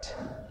 correct?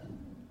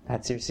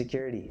 That's your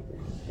security.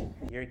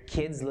 Your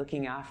kids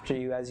looking after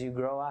you as you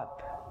grow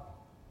up.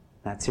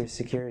 That's your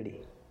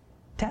security.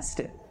 Test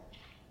it,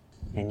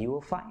 and you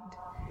will find.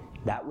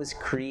 That was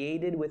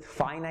created with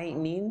finite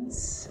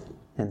means,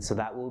 and so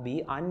that will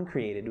be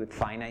uncreated with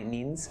finite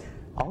means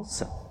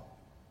also.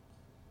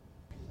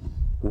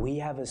 We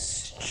have a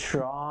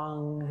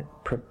strong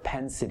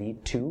propensity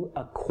to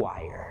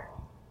acquire.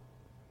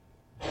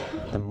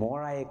 The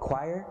more I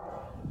acquire,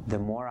 the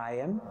more I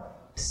am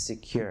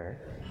secure.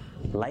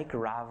 Like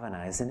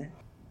Ravana, isn't it?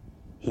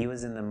 He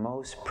was in the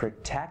most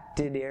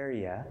protected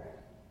area,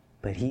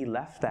 but he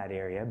left that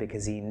area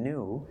because he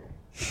knew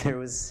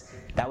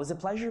that was a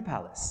pleasure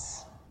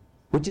palace.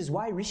 Which is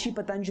why Rishi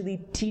Patanjali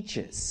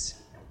teaches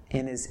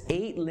in his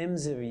 8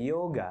 limbs of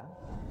yoga,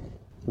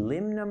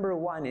 limb number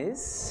 1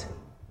 is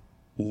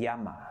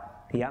yama.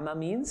 Yama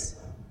means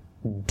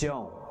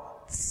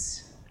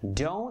don'ts.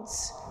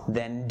 Don'ts,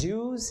 then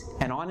do's,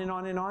 and on and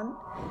on and on.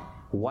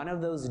 One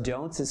of those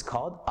don'ts is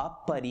called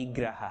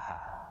aparigraha.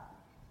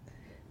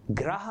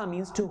 Graha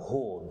means to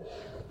hold.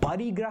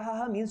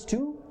 Parigraha means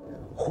to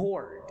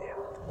hoard.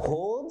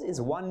 Hold is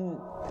one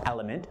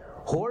element,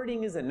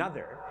 hoarding is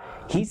another.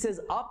 He says,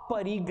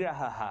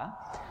 aparigraha,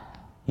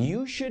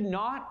 you should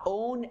not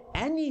own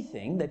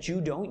anything that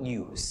you don't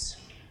use.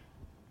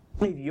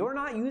 If you're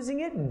not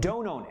using it,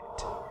 don't own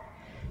it.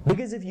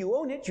 Because if you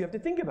own it, you have to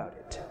think about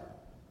it.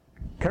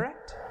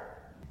 Correct?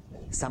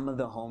 Some of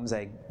the homes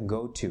I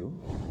go to,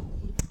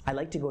 I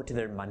like to go to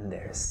their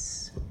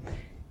mandirs.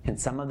 And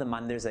some of the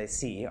mandirs I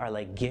see are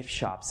like gift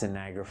shops in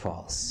Niagara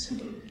Falls.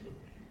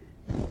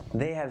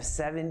 They have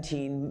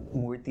 17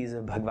 murtis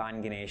of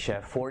Bhagavan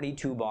Ganesha,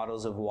 42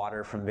 bottles of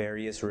water from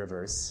various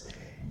rivers,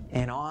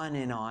 and on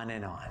and on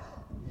and on.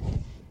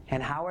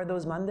 And how are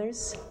those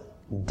mandirs?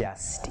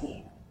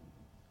 Dusty.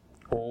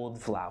 Old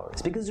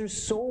flowers. Because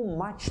there's so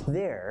much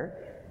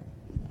there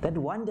that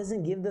one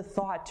doesn't give the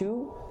thought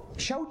to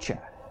shaucha.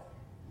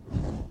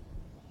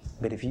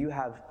 But if you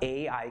have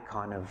a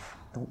icon of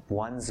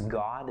one's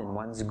God and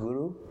one's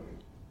Guru,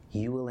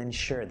 you will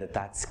ensure that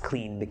that's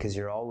clean because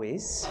you're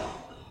always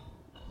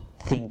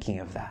thinking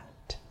of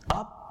that.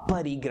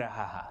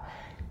 Aparigraha.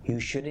 You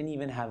shouldn't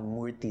even have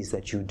murtis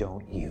that you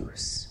don't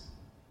use.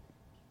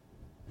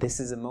 This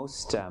is a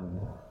most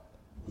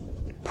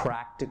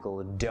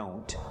practical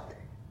don't,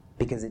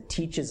 because it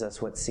teaches us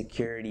what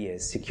security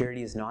is.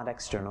 Security is not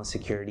external,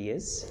 security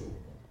is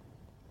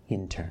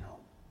internal.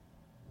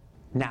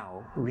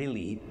 Now,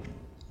 really,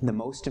 the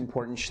most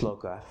important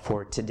shloka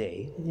for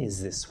today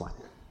is this one.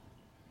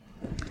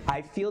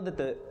 I feel that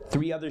the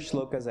 3 other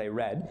shlokas I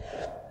read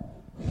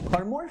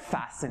are more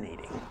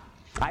fascinating.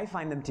 I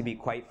find them to be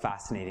quite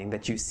fascinating,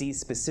 that you see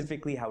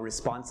specifically how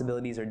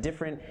responsibilities are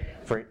different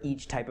for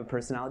each type of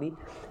personality.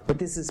 But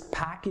this is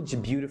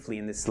packaged beautifully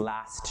in this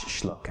last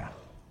shloka.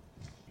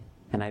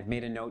 And I've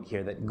made a note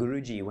here that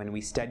Guruji, when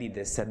we studied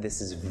this, said this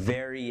is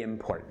very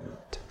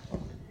important.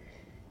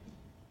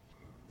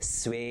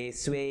 Swe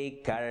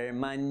swe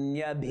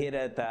karmanya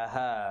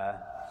bhirataha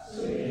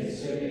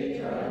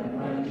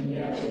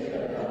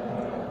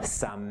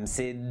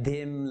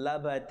samsiddhim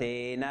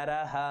labate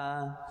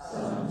naraha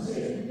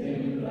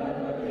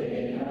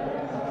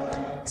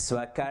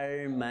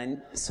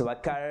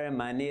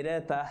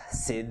swakarmaniratah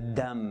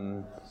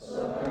siddham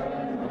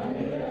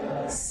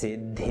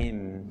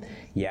siddhim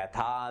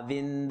yatha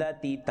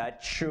vindati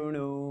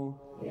tachrunu.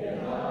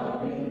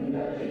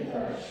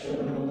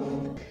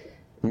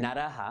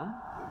 Naraha,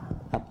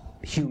 a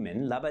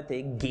human,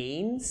 labate,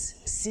 gains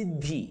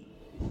siddhi.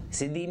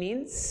 Siddhi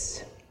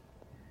means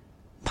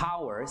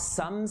power.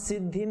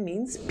 Samsiddhi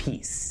means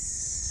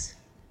peace.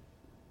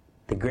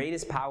 The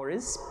greatest power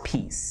is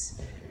peace.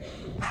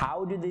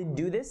 How do they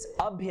do this?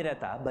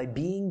 Abhirata, by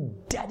being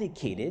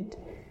dedicated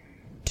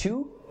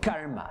to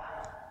karma,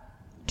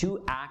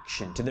 to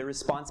action, to their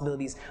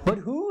responsibilities. But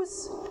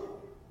whose?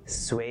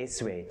 Swe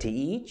swe, to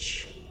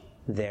each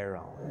their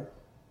own.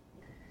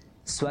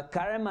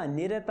 Swakarma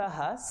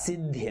nirataha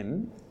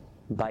siddhim,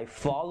 by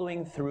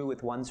following through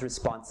with one's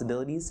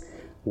responsibilities,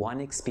 one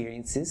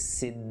experiences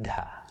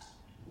siddha.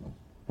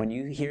 When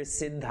you hear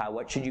siddha,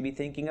 what should you be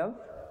thinking of?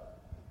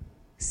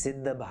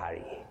 Siddha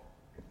Bhari,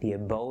 the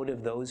abode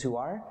of those who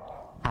are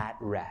at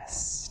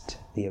rest,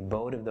 the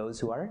abode of those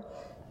who are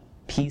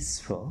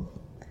peaceful.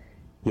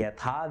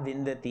 Yatha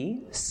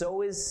vindati,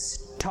 so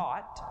is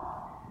taught.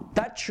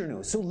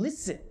 Tachrunu, so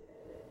listen.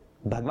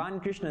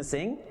 Bhagavan Krishna is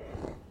saying,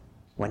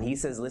 when he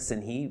says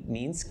listen, he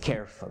means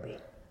carefully.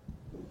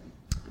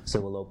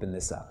 So we'll open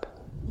this up.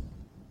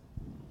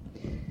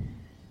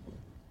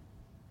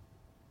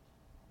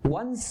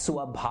 One's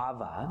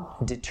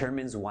swabhava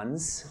determines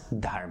one's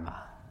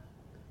dharma.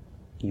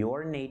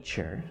 Your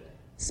nature,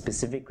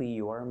 specifically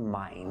your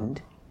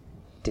mind,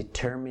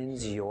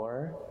 determines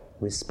your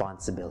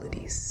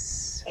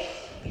responsibilities.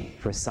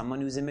 For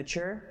someone who's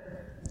immature,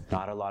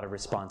 not a lot of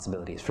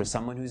responsibilities. For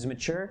someone who's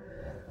mature,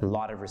 a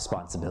lot of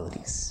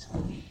responsibilities.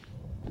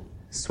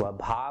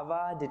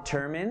 Swabhava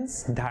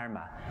determines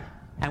dharma.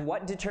 And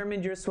what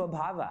determined your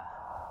swabhava?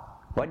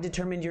 What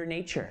determined your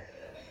nature?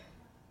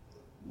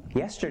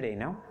 Yesterday,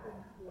 no?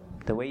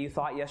 The way you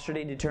thought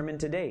yesterday determined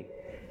today.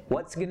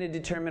 What's going to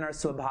determine our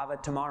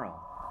swabhava tomorrow?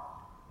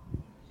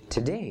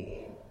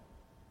 Today.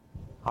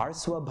 Our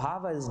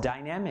swabhava is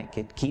dynamic.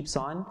 It keeps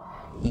on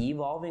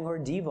evolving or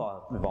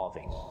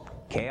devolving.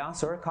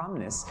 Chaos or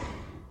calmness.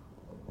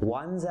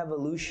 One's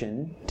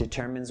evolution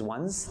determines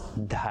one's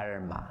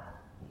dharma,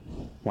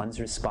 one's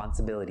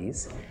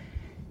responsibilities.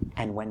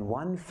 And when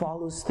one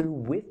follows through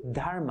with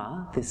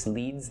dharma, this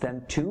leads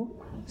them to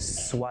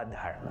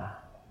swadharma.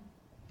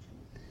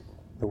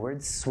 The word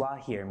swa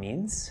here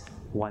means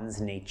one's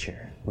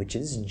nature, which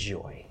is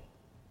joy.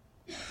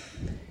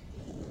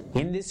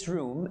 In this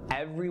room,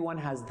 everyone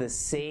has the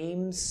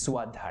same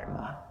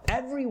swadharma.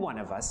 Every one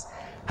of us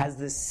has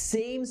the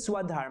same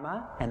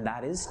swadharma, and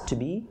that is to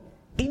be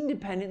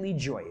independently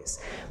joyous.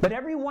 But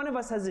every one of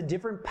us has a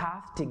different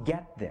path to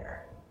get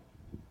there.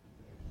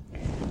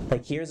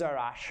 Like here's our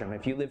ashram.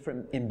 If you live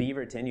in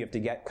Beaverton, you have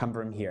to come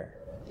from here.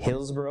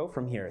 Hillsborough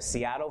from here.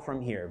 Seattle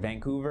from here.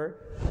 Vancouver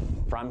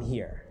from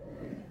here.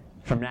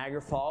 From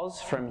Niagara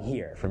Falls from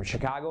here. From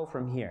Chicago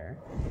from here.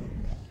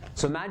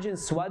 So imagine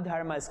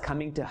Swadharma is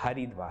coming to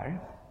Haridwar,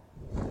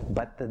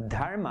 but the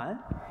Dharma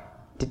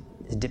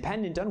is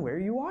dependent on where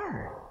you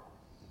are.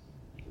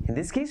 In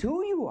this case,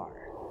 who you are.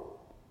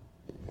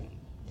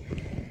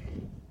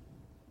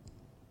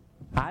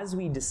 As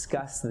we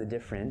discuss the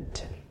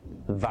different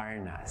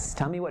Varnas,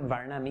 tell me what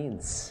Varna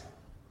means.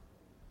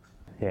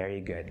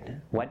 Very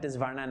good. What does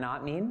Varna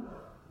not mean?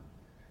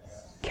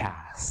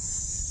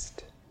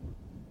 Caste.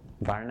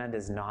 Varna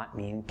does not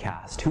mean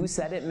caste. Who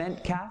said it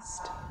meant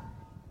caste?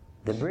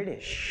 The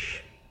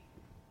British.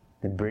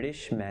 The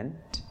British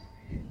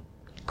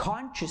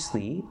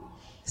consciously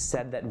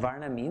said that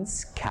Varna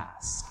means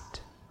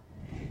caste.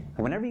 And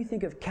whenever you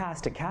think of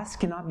caste, a caste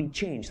cannot be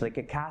changed, like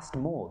a cast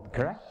mold,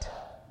 correct?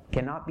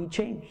 Cannot be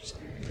changed.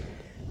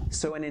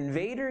 So an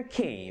invader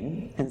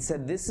came and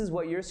said, this is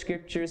what your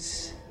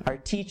scriptures are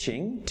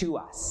teaching to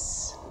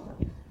us.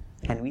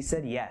 And we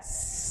said,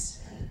 yes.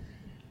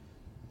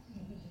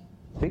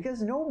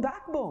 Because no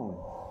backbone.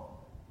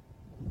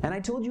 And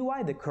I told you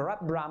why. The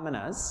corrupt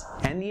brahmanas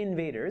and the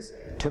invaders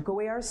took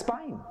away our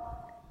spine.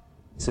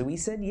 So we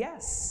said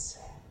yes.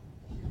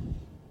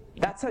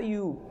 That's how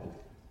you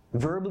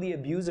verbally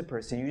abuse a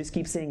person. You just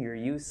keep saying, you're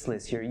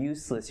useless, you're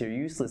useless, you're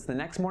useless. The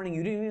next morning,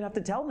 you didn't even have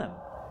to tell them.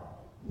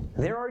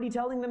 They're already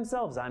telling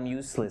themselves, I'm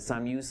useless,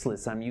 I'm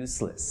useless, I'm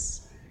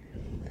useless.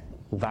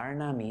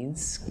 Varna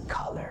means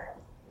color.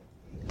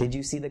 Did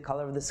you see the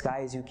color of the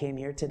sky as you came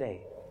here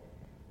today?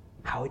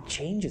 How it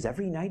changes.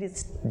 Every night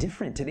it's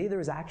different. Today there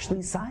was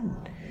actually sun.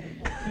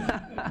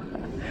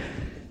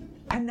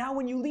 And now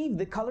when you leave,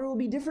 the color will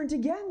be different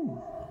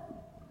again.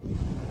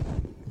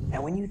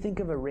 And when you think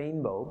of a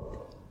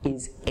rainbow,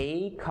 is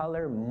a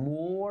color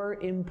more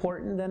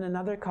important than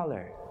another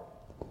color?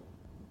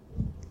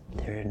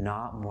 They're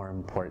not more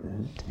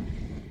important.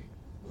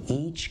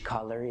 Each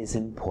color is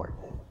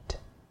important.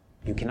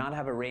 You cannot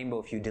have a rainbow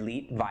if you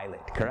delete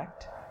violet,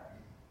 correct?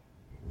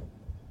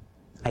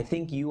 I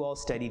think you all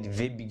studied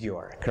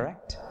Vibgyor,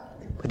 correct?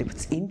 But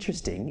what's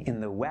interesting, in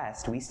the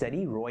West, we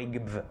study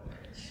Roygv.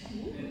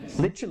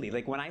 Literally,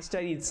 like when I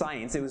studied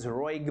science, it was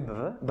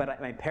Roygv, but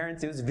at my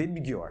parents, it was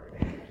Vibgyor.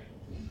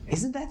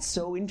 Isn't that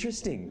so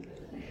interesting?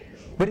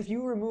 But if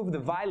you remove the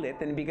violet,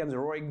 then it becomes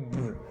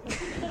Roygv.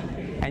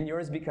 And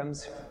yours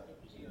becomes,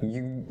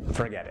 you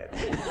forget it.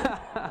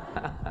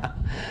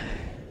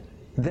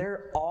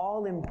 They're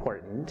all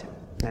important,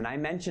 and I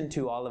mentioned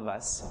to all of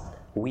us,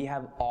 we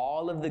have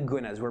all of the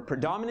gunas. We're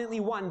predominantly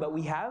one, but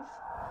we have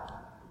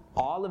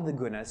all of the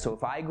gunas. So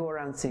if I go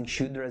around saying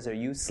Shudras are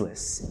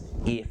useless,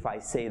 if I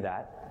say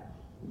that,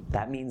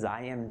 that means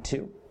I am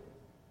too.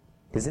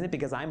 Isn't it?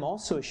 Because I'm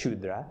also a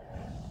Shudra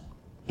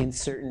in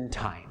certain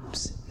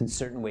times, in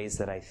certain ways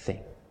that I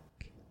think.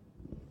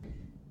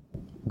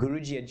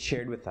 Guruji had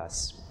shared with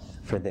us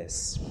for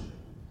this.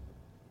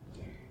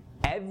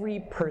 Every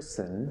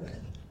person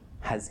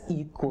has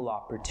equal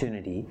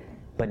opportunity,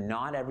 but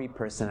not every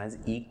person has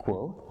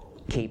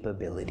equal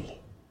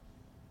capability.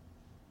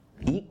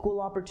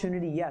 Equal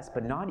opportunity, yes,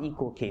 but not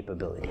equal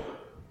capability.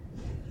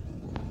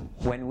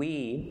 When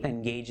we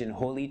engage in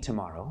Holi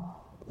tomorrow,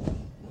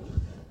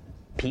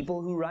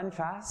 people who run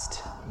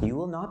fast, you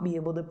will not be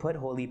able to put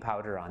holy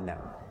powder on them.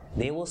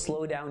 They will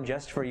slow down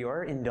just for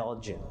your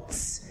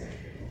indulgence.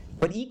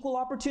 But equal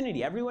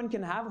opportunity, everyone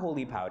can have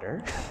holy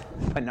powder,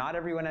 but not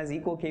everyone has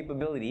equal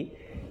capability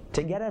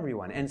to get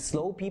everyone. And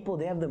slow people,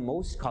 they have the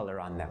most color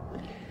on them.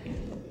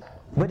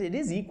 But it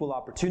is equal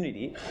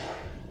opportunity.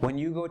 When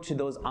you go to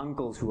those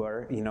uncles who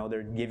are,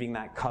 they're giving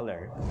that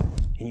color,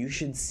 and you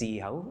should see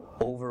how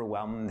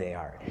overwhelmed they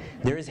are.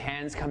 There's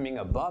hands coming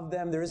above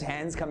them, there's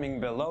hands coming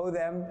below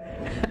them,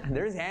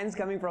 there's hands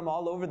coming from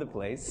all over the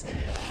place.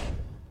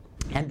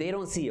 And they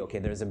don't see, okay,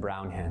 there's a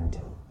brown hand,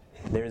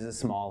 there's a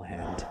small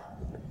hand,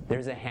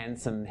 there's a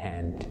handsome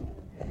hand,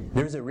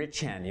 there's a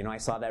rich hand, I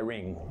saw that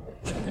ring.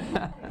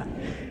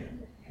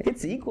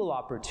 It's equal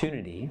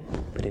opportunity,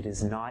 but it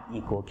is not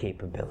equal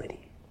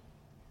capability.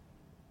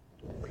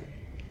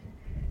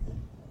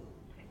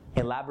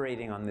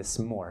 Elaborating on this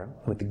more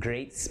with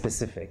great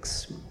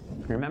specifics,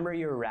 remember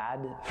your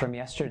RAD from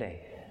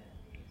yesterday.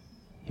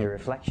 Your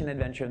reflection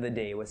adventure of the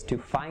day was to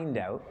find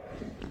out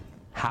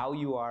how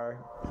you are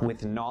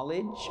with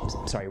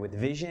with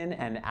vision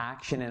and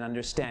action and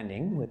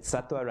understanding with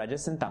Sattva,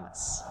 Rajas, and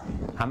Tamas.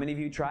 How many of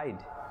you tried?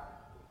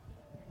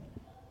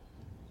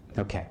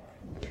 Okay.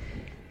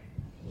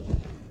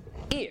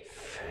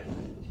 If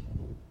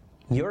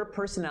your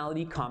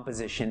personality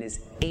composition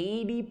is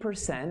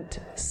 80%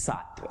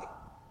 sattvic,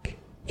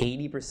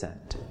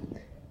 80%,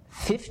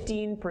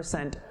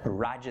 15%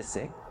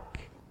 rajasic,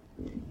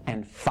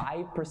 and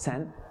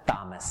 5%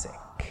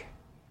 tamasic.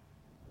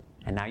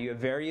 And now you have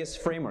various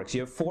frameworks.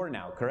 You have 4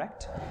 now,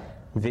 correct?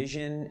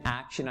 Vision,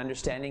 action,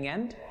 understanding,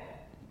 and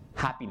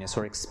happiness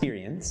or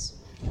experience.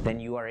 Then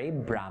you are a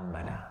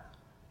Brahmana.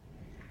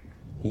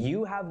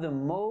 You have the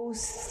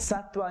most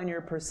sattva in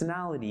your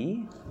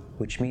personality,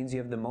 which means you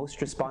have the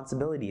most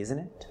responsibility, isn't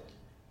it?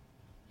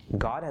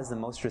 God has the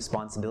most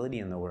responsibility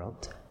in the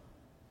world.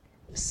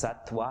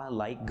 Sattva,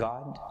 like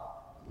God.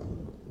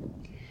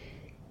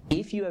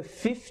 If you have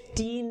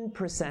 15%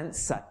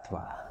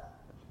 sattva,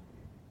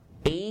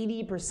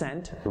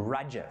 80%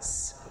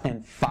 rajas,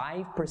 and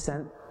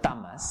 5%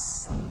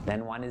 tamas,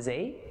 then one is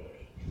a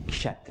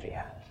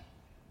kshatriya.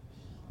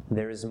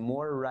 There is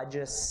more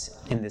rajas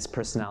in this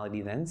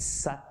personality than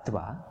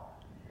sattva.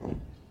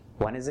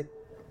 One is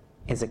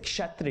a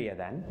kshatriya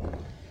then.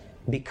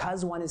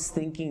 Because one is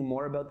thinking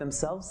more about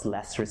themselves,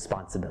 less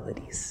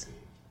responsibilities.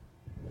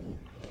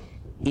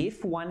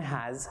 If one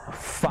has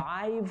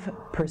 5%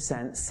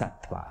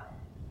 sattva,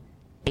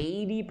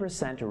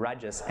 80%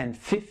 rajas, and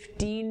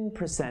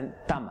 15%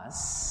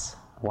 tamas,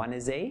 one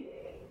is a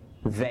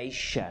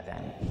vaishya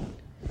then.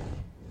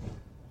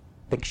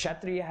 The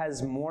kshatriya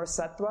has more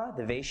sattva,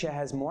 the vaishya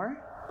has more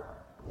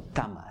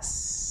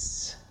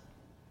tamas.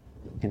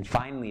 And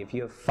finally, if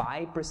you have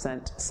 5%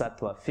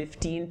 sattva,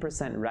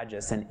 15%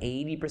 rajas, and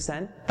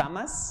 80%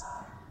 tamas,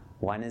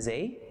 one is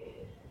a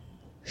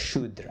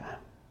shudra.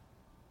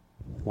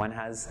 One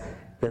has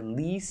the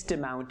least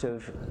amount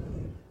of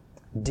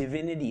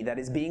divinity that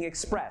is being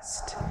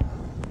expressed.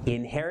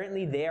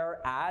 Inherently, they are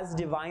as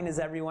divine as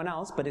everyone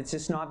else, but it's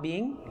just not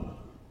being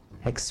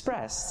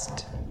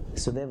expressed.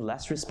 So they have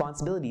less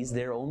responsibilities.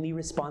 Their only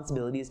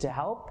responsibility is to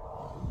help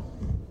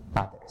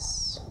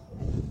others.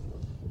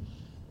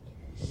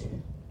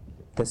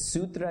 The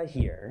sutra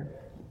here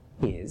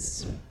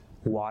is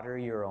water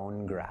your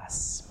own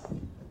grass.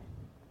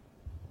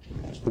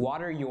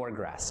 Water your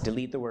grass.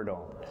 Delete the word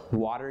own.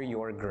 Water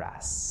your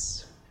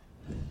grass.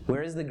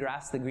 Where is the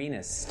grass the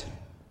greenest?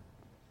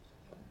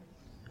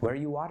 Where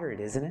you water it,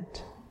 isn't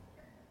it?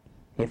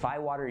 If I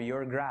water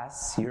your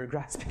grass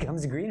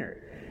becomes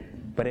greener.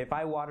 But if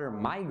I water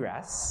my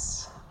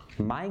grass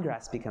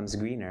becomes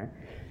greener.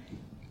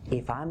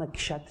 If I'm a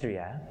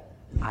kshatriya,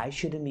 I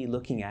shouldn't be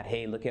looking at,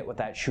 hey, look at what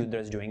that Shudra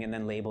is doing, and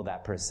then label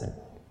that person.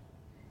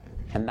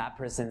 And that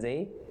person's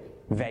a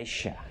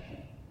Vaishya.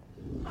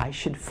 I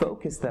should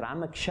focus that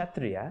I'm a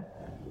kshatriya,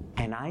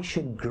 and I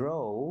should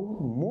grow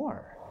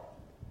more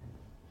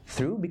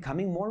through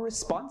becoming more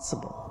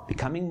responsible,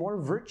 becoming more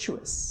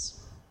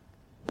virtuous.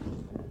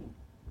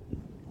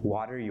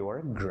 Water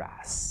your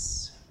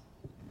grass.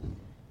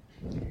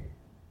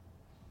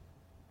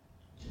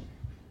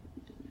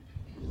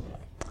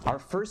 Our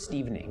first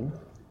evening,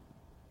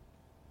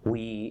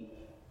 we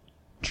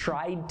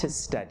tried to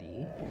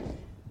study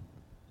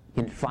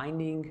in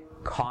finding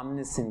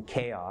calmness in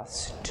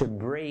chaos to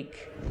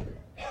break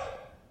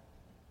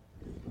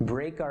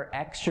our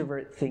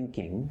extrovert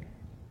thinking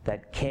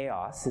that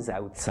chaos is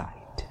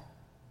outside.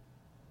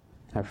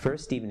 Our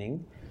first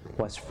evening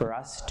was for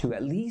us to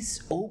at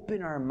least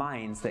open our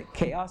minds that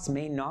chaos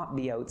may not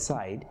be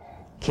outside,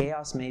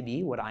 chaos may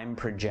be what I'm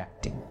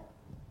projecting.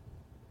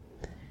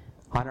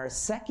 On our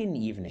second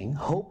evening,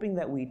 hoping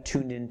that we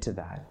tuned into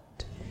that,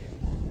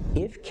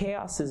 if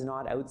chaos is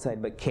not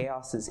outside but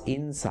chaos is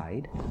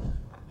inside,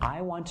 I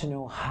want to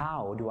know,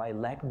 how do I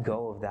let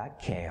go of that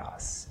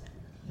chaos?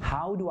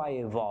 How do I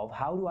evolve?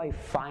 How do I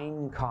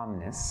find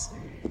calmness?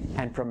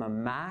 And from a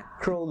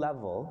macro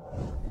level,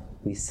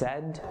 we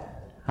said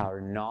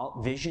our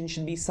vision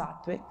should be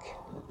sattvic,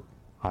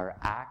 our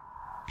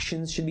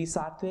actions should be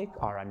sattvic,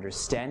 our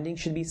understanding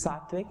should be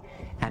sattvic,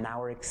 and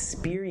our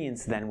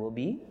experience then will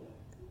be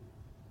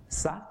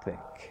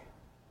sattvic,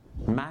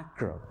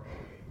 macro.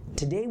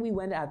 Today we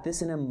went at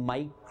this in a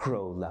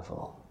micro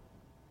level.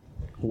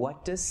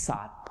 What does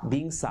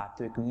being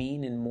sattvic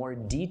mean in more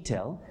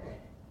detail?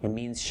 It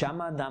means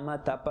shama,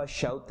 dhamma, tapa,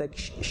 shaucha,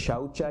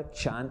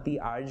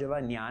 kshanti,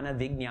 arjava, jnana,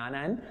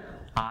 vijnana, and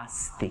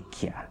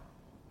astikya.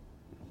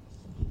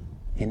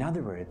 In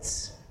other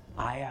words,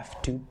 I have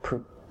to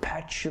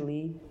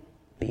perpetually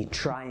be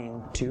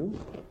trying to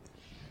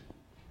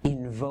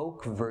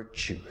invoke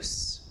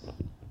virtues.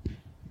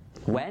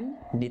 When?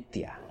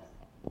 Nitya.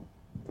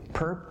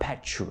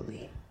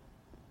 Perpetually.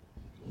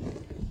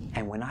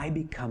 And when I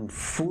become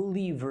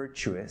fully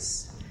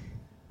virtuous,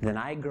 then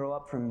I grow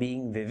up from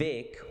being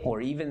Vivek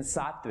or even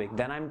Sattvic,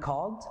 then I'm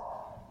called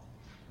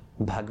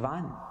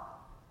Bhagwan.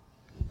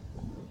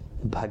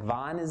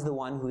 Bhagwan is the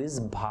one who is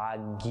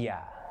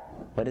Bhagya.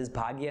 What does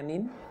Bhagya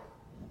mean?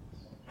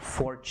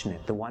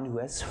 Fortunate, the one who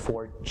has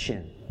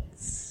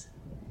fortunes.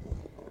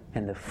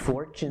 And the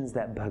fortunes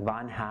that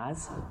Bhagwan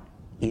has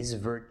is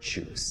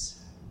virtues.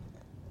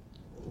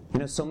 You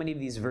know, so many of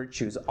these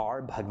virtues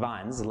are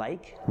Bhagwan's,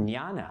 like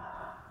Jnana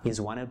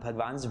is one of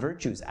Bhagwan's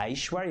virtues.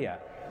 Aishwarya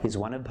is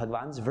one of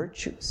Bhagwan's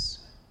virtues.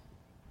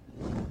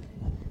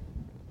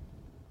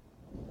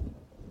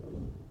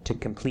 To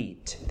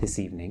complete this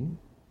evening,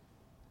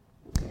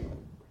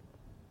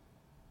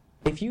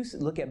 if you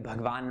look at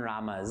Bhagwan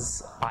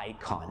Rama's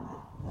icon,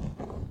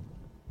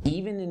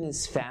 even in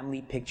his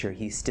family picture,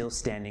 he's still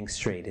standing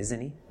straight,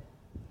 isn't he?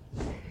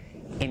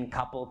 In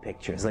couple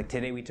pictures, like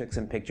today we took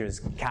some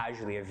pictures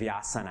casually of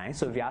Vyasa and I.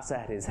 So Vyasa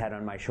had his head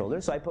on my shoulder,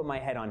 so I put my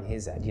head on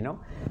his head, you know?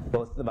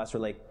 Both of us were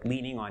like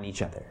leaning on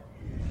each other.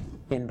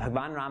 In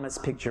Bhagwan Rama's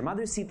picture,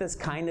 Mother Sita's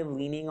kind of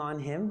leaning on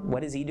him.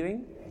 What is he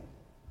doing?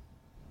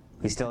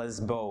 He still has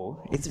his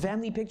bow. It's a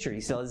family picture. He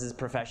still has his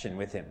profession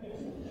with him.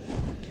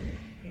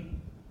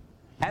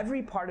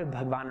 Every part of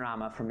Bhagwan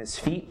Rama, from his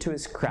feet to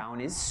his crown,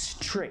 is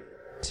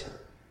straight.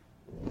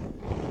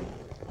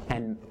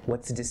 And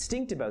what's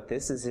distinct about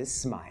this is his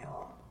smile.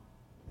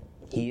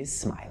 He is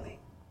smiling.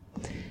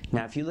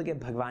 Now, if you look at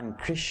Bhagwan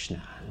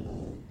Krishna,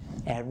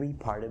 every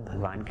part of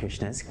Bhagwan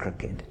Krishna is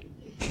crooked.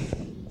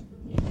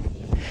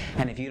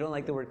 And if you don't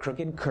like the word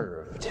crooked,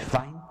 curved,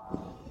 fine.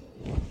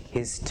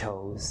 His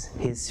toes,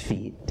 his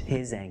feet,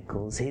 his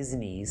ankles, his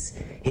knees,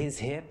 his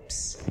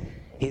hips,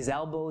 his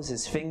elbows,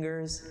 his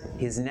fingers,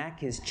 his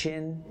neck, his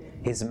chin,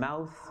 his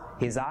mouth,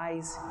 his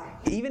eyes,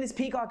 even his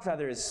peacock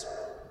feathers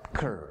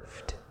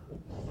curved.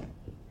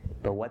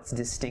 But what's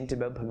distinct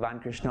about Bhagwan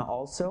Krishna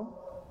also?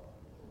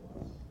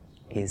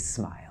 His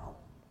smile.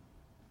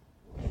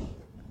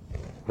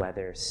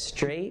 Whether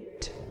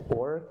straight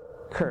or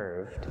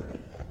curved,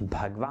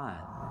 Bhagwan,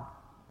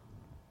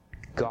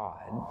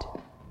 God,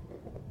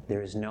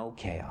 there is no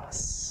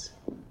chaos.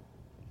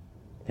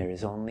 There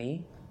is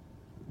only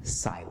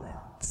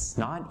silence,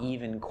 not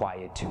even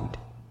quietude.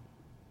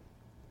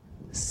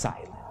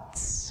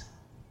 Silence.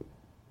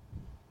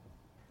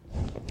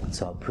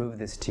 So I'll prove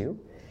this to you.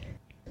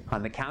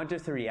 On the count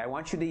of 3, I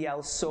want you to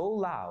yell so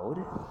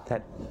loud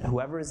that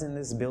whoever is in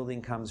this building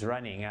comes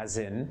running, as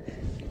in,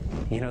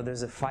 you know,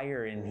 there's a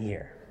fire in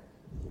here.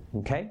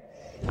 Okay?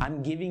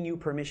 I'm giving you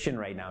permission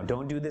right now.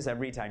 Don't do this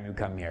every time you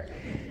come here.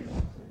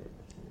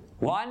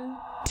 1,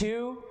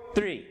 2,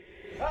 3.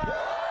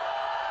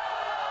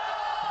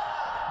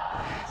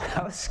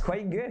 That was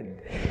quite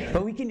good.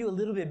 But we can do a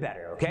little bit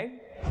better, okay?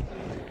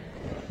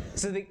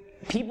 So the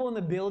people in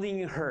the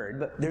building heard,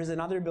 but there's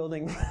another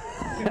building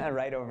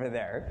right over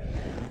there.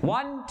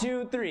 1,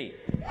 2, 3.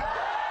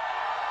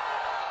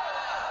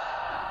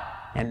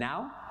 And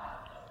now,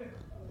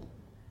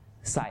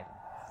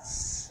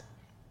 silence.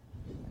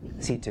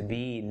 See, to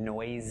be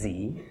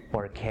noisy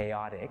or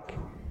chaotic,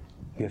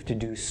 you have to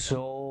do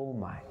so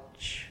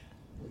much.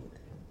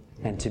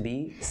 And to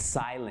be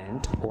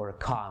silent or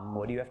calm,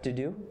 what do you have to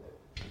do?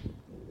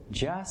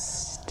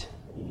 Just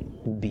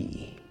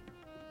be.